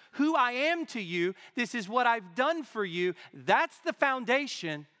 This is who I am to you. This is what I've done for you. That's the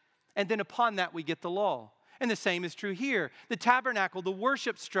foundation. And then upon that, we get the law. And the same is true here. The tabernacle, the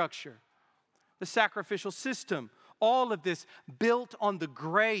worship structure, the sacrificial system, all of this built on the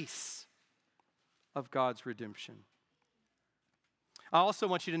grace of God's redemption. I also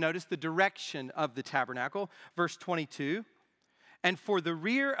want you to notice the direction of the tabernacle. Verse 22. And for the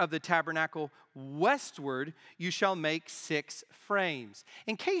rear of the tabernacle westward, you shall make 6 frames.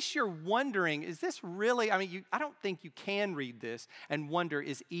 In case you're wondering, is this really, I don't think you can read this and wonder,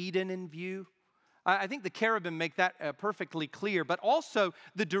 is Eden in view? I think the cherubim make that perfectly clear, but also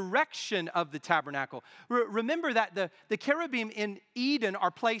the direction of the tabernacle. Remember that the cherubim in Eden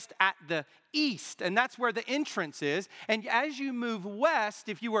are placed at the east, and that's where the entrance is. And as you move west,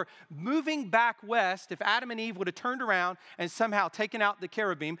 if you were moving back west, if Adam and Eve would have turned around and somehow taken out the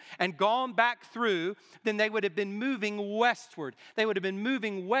cherubim and gone back through, then they would have been moving westward. They would have been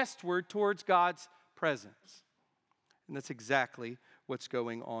moving westward towards God's presence. And that's exactly what's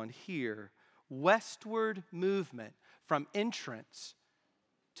going on here. Westward movement from entrance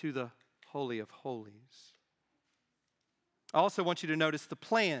to the Holy of Holies. I also want you to notice the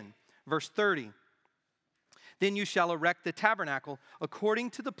plan. Verse 30. Then you shall erect the tabernacle according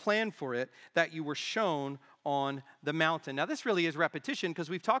to the plan for it that you were shown on the mountain. Now this really is repetition because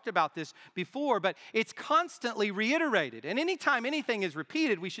we've talked about this before, but it's constantly reiterated. And anytime anything is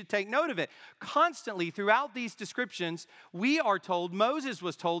repeated, we should take note of it. Constantly throughout these descriptions, we are told, Moses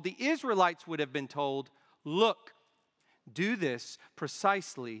was told, the Israelites would have been told, look, do this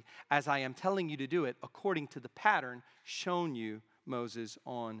precisely as I am telling you to do it according to the pattern shown you, Moses,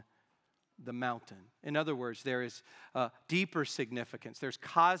 on the mountain. In other words, there is deeper significance. There's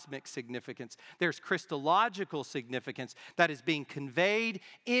cosmic significance. There's Christological significance that is being conveyed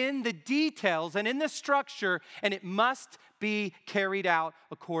in the details and in the structure, and it must be carried out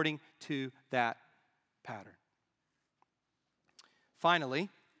according to that pattern. Finally,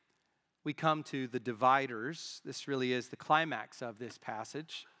 we come to the dividers. This really is the climax of this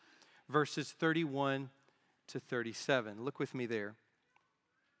passage, verses 31 to 37. Look with me there.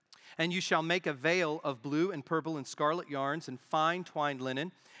 And you shall make a veil of blue and purple and scarlet yarns and fine twined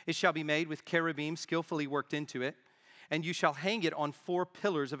linen. It shall be made with cherubim skillfully worked into it. And you shall hang it on 4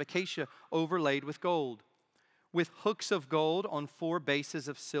 pillars of acacia overlaid with gold, with hooks of gold on 4 bases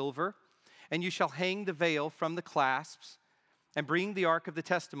of silver. And you shall hang the veil from the clasps and bring the ark of the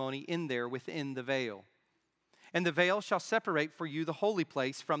testimony in there within the veil. And the veil shall separate for you the holy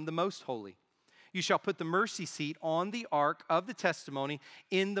place from the most holy. You shall put the mercy seat on the ark of the testimony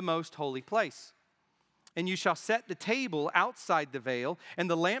in the most holy place. And you shall set the table outside the veil and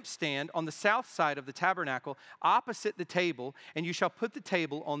the lampstand on the south side of the tabernacle opposite the table, and you shall put the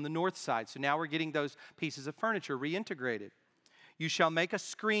table on the north side. So now we're getting those pieces of furniture reintegrated. You shall make a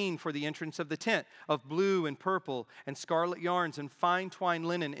screen for the entrance of the tent of blue and purple and scarlet yarns and fine twined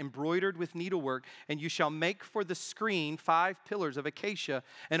linen embroidered with needlework. And you shall make for the screen 5 pillars of acacia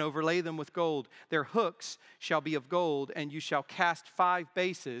and overlay them with gold. Their hooks shall be of gold, and you shall cast 5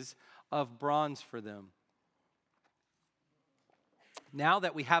 bases of bronze for them. Now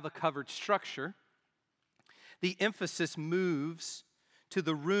that we have a covered structure, the emphasis moves to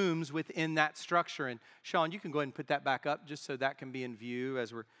the rooms within that structure. And Sean, you can go ahead and put that back up just so that can be in view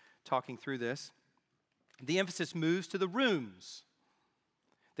as we're talking through this. The emphasis moves to the rooms.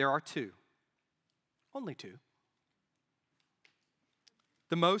 There are 2. Only 2.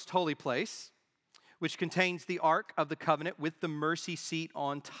 The most holy place, which contains the Ark of the Covenant with the mercy seat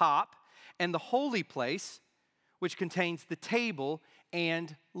on top, and the holy place, which contains the table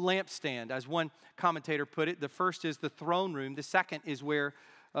and lampstand. As one commentator put it, the first is the throne room. The second is where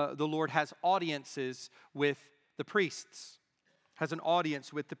the Lord has audiences with the priests. Has an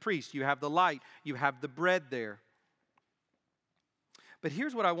audience with the priest. You have the light. You have the bread there. But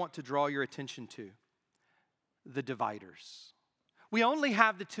here's what I want to draw your attention to. The dividers. We only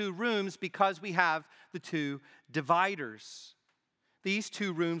have the 2 rooms because we have the 2 dividers. These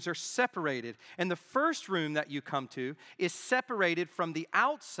 2 rooms are separated. And the first room that you come to is separated from the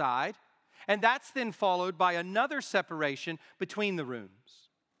outside, and that's then followed by another separation between the rooms.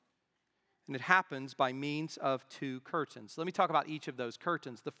 And it happens by means of 2 curtains. Let me talk about each of those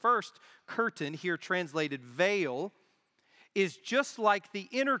curtains. The first curtain, here translated veil, is just like the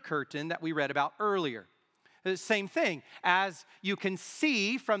inner curtain that we read about earlier. The same thing. As you can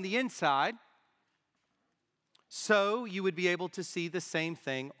see from the inside, so you would be able to see the same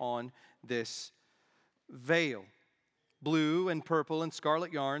thing on this veil. Blue and purple and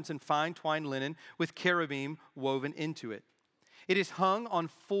scarlet yarns and fine twined linen with cherubim woven into it. It is hung on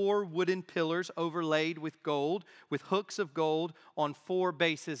 4 wooden pillars overlaid with gold, with hooks of gold on 4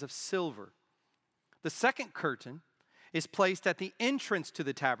 bases of silver. The second curtain is placed at the entrance to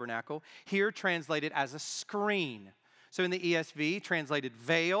the tabernacle, here translated as a screen. So in the ESV, translated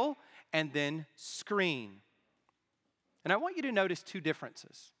veil and then screen. And I want you to notice 2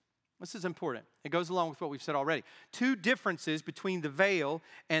 differences. This is important. It goes along with what we've said already. 2 differences between the veil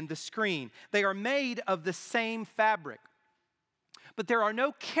and the screen. They are made of the same fabric, but there are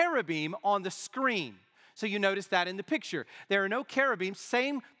no cherubim on the screen. So you notice that in the picture. There are no cherubim,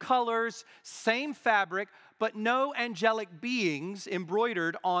 same colors, same fabric, but no angelic beings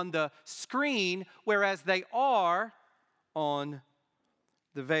embroidered on the screen, whereas they are on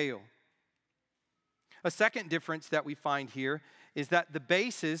the veil. A second difference that we find here is that the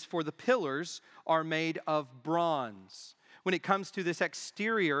bases for the pillars are made of bronze. When it comes to this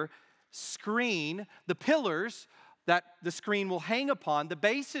exterior screen, the pillars that the screen will hang upon, the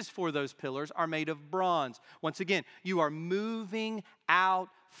bases for those pillars are made of bronze. Once again, you are moving out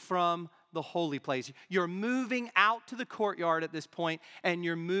from the holy place. You're moving out to the courtyard at this point, and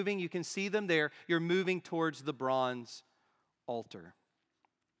you're moving, you can see them there, you're moving towards the bronze altar.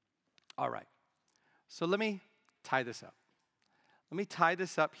 All right. So let me tie this up. Let me tie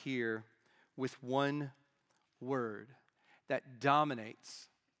this up here with one word that dominates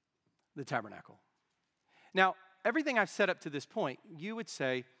the tabernacle. Now, everything I've said up to this point, you would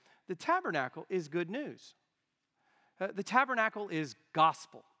say the tabernacle is good news. The tabernacle is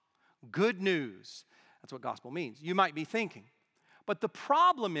gospel, good news. That's what gospel means. You might be thinking. But the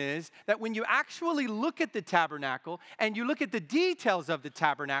problem is that when you actually look at the tabernacle and you look at the details of the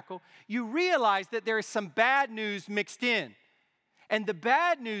tabernacle, you realize that there is some bad news mixed in. And the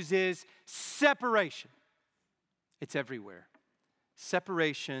bad news is separation. It's everywhere.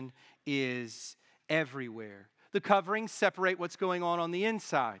 Separation is everywhere. The coverings separate what's going on the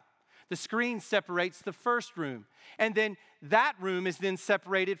inside. The screen separates the first room. And then that room is then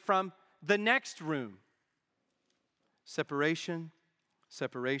separated from the next room. Separation,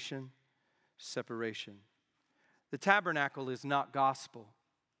 separation, separation. The tabernacle is not gospel.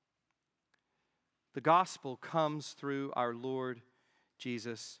 The gospel comes through our Lord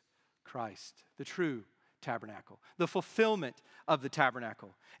Jesus Christ, the true tabernacle, the fulfillment of the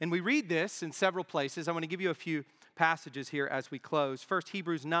tabernacle. And we read this in several places. I want to give you a few passages here as we close. First,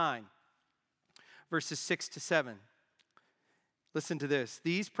 Hebrews 9, verses 6 to 7. Listen to this.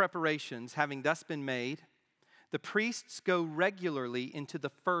 These preparations having thus been made, the priests go regularly into the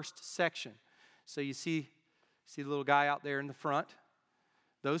first section. So you see the little guy out there in the front?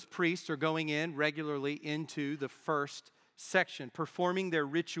 Those priests are going in regularly into the first section, performing their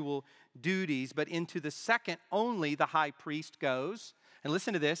ritual duties, but into the second only the high priest goes. And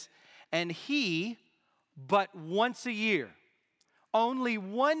listen to this. And he, but once a year, only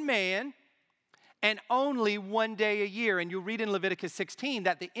one man, and only one day a year. And you'll read in Leviticus 16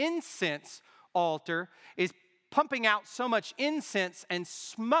 that the incense altar is pumping out so much incense and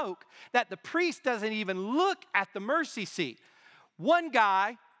smoke that the priest doesn't even look at the mercy seat. One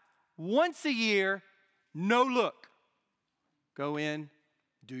guy, once a year, no look. Go in,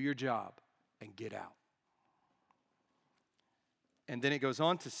 do your job, and get out. And then it goes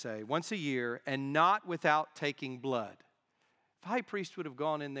on to say, once a year, and not without taking blood. If the high priest would have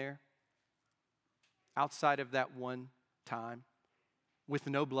gone in there, outside of that one time, with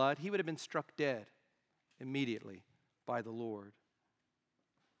no blood, he would have been struck dead immediately by the Lord.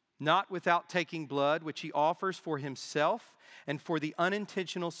 Not without taking blood, which he offers for himself and for the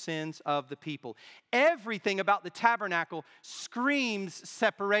unintentional sins of the people. Everything about the tabernacle screams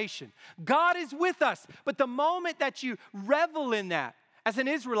separation. God is with us, but the moment that you revel in that, as an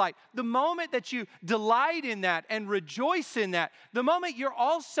Israelite, the moment that you delight in that and rejoice in that, the moment you're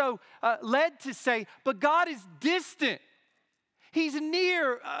also led to say, but God is distant. He's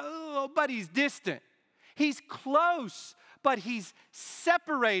near, but he's distant. He's close, but he's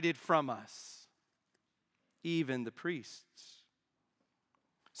separated from us, even the priests.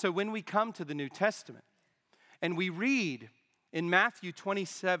 So when we come to the New Testament and we read in Matthew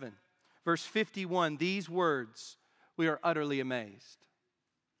 27, verse 51, these words, we are utterly amazed.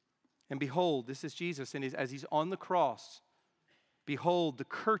 And behold, this is Jesus, and as he's on the cross, behold, the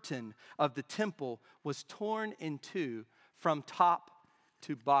curtain of the temple was torn in two from top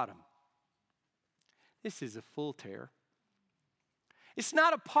to bottom. This is a full tear. It's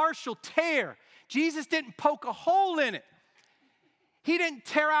not a partial tear. Jesus didn't poke a hole in it. He didn't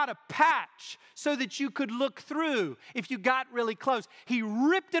tear out a patch so that you could look through if you got really close. He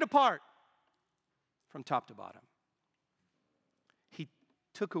ripped it apart from top to bottom. He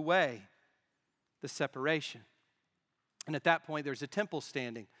took away the separation. And at that point, there's a temple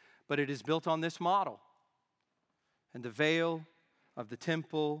standing, but it is built on this model. And the veil of the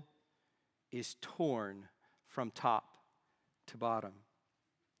temple is torn from top to bottom.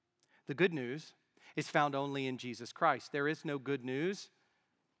 The good news is found only in Jesus Christ. There is no good news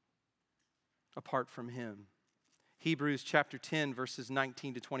apart from him. Hebrews chapter 10, verses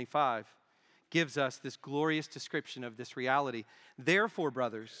 19 to 25 gives us this glorious description of this reality. Therefore,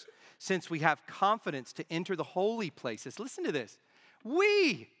 brothers, since we have confidence to enter the holy places, listen to this.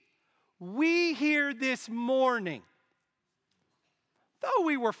 We here this morning, though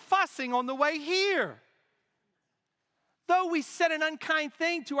we were fussing on the way here, though we said an unkind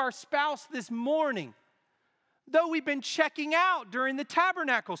thing to our spouse this morning, though we've been checking out during the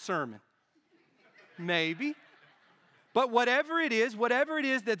tabernacle sermon, maybe. But whatever it is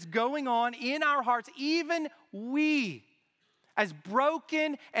that's going on in our hearts, even we, as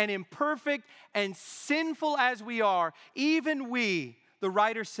broken and imperfect and sinful as we are, even we, the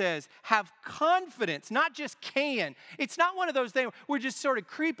writer says, have confidence, not just can. It's not one of those things we're just sort of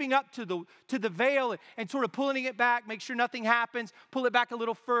creeping up to the veil and sort of pulling it back, make sure nothing happens, pull it back a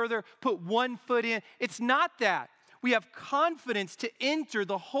little further, put one foot in. It's not that. We have confidence to enter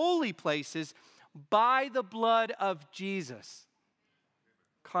the holy places by the blood of Jesus.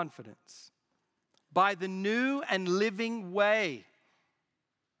 Confidence. By the new and living way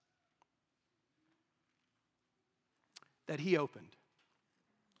that he opened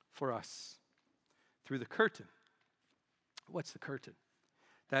for us through the curtain. What's the curtain?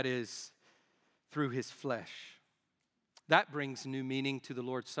 That is through his flesh. That brings new meaning to the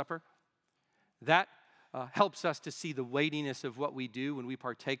Lord's Supper. That helps us to see the weightiness of what we do when we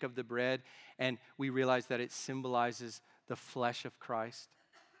partake of the bread and we realize that it symbolizes the flesh of Christ.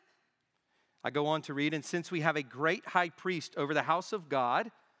 I go on to read, and since we have a great high priest over the house of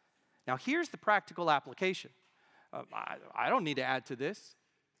God, now here's the practical application. I don't need to add to this.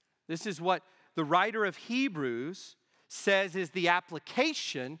 This is what the writer of Hebrews says is the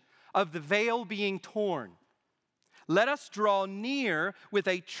application of the veil being torn. Let us draw near with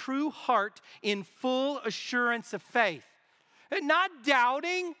a true heart in full assurance of faith. Not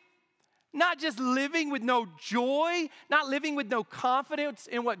doubting, not just living with no joy, not living with no confidence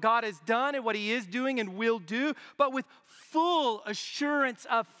in what God has done and what He is doing and will do, but with full assurance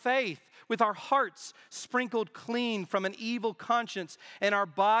of faith, with our hearts sprinkled clean from an evil conscience and our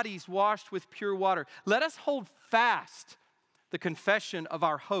bodies washed with pure water. Let us hold fast the confession of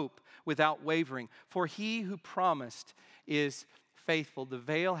our hope without wavering, for He who promised is faithful. The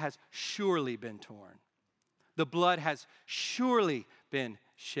veil has surely been torn. The blood has surely been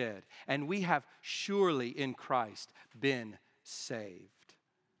shed, and we have surely in Christ been saved.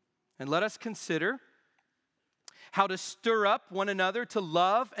 And let us consider how to stir up one another to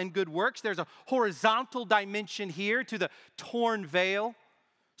love and good works. There's a horizontal dimension here to the torn veil,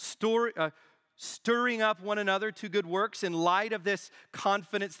 stirring up one another to good works in light of this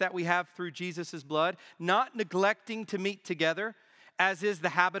confidence that we have through Jesus' blood, not neglecting to meet together, as is the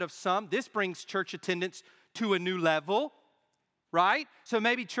habit of some. This brings church attendance to a new level, right? So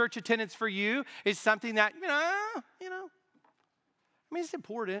maybe church attendance for you is something that, it's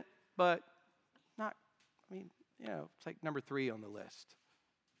important, but not, it's like number 3 on the list.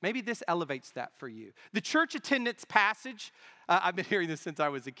 Maybe this elevates that for you. The church attendance passage, I've been hearing this since I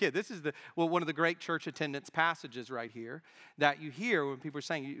was a kid. This is one of the great church attendance passages right here that you hear when people are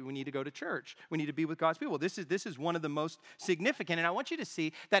saying we need to go to church. We need to be with God's people. This is one of the most significant, and I want you to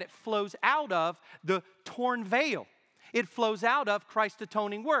see that it flows out of the torn veil. It flows out of Christ's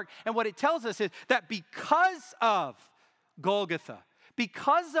atoning work. And what it tells us is that because of Golgotha,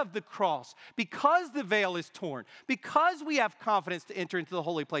 because of the cross, because the veil is torn, because we have confidence to enter into the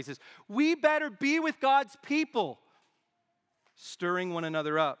holy places, we better be with God's people, stirring one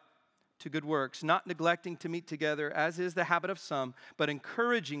another up to good works, not neglecting to meet together, as is the habit of some, but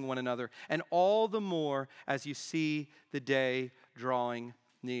encouraging one another, and all the more as you see the day drawing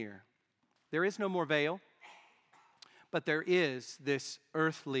near. There is no more veil, but there is this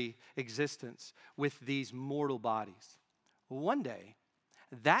earthly existence with these mortal bodies. One day,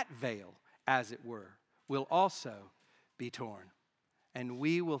 that veil, as it were, will also be torn, and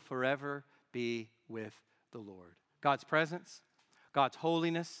we will forever be with the Lord. God's presence, God's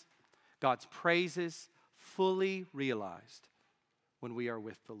holiness, God's praises fully realized when we are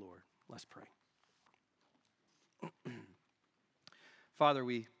with the Lord. Let's pray. Father,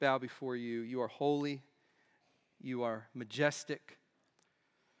 we bow before you. You are holy. You are majestic.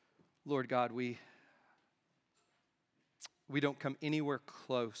 Lord God, we don't come anywhere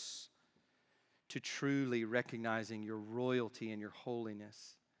close to truly recognizing your royalty and your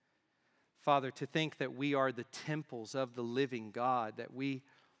holiness. Father, to think that we are the temples of the living God, that we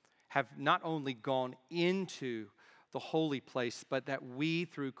have not only gone into the holy place, but that we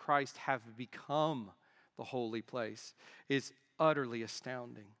through Christ have become the holy place, is utterly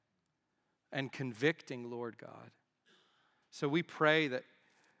astounding and convicting, Lord God. So we pray that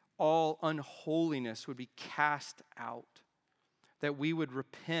all unholiness would be cast out, that we would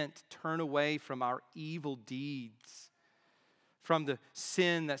repent, turn away from our evil deeds, from the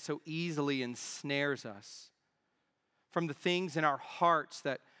sin that so easily ensnares us, from the things in our hearts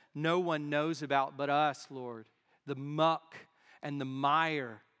that no one knows about but us, Lord, the muck and the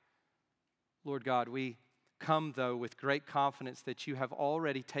mire. Lord God, we come, though, with great confidence that you have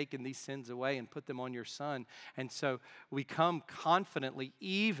already taken these sins away and put them on your Son. And so we come confidently,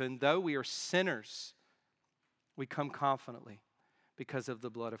 even though we are sinners, we come confidently because of the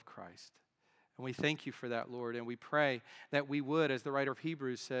blood of Christ. And we thank you for that, Lord, and we pray that we would, as the writer of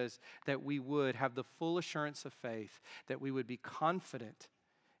Hebrews says, that we would have the full assurance of faith, that we would be confident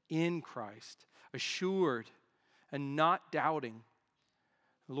in Christ, assured and not doubting.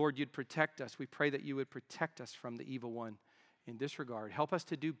 Lord, you'd protect us. We pray that you would protect us from the evil one in this regard. Help us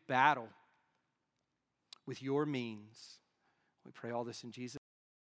to do battle with your means. We pray all this in Jesus' name.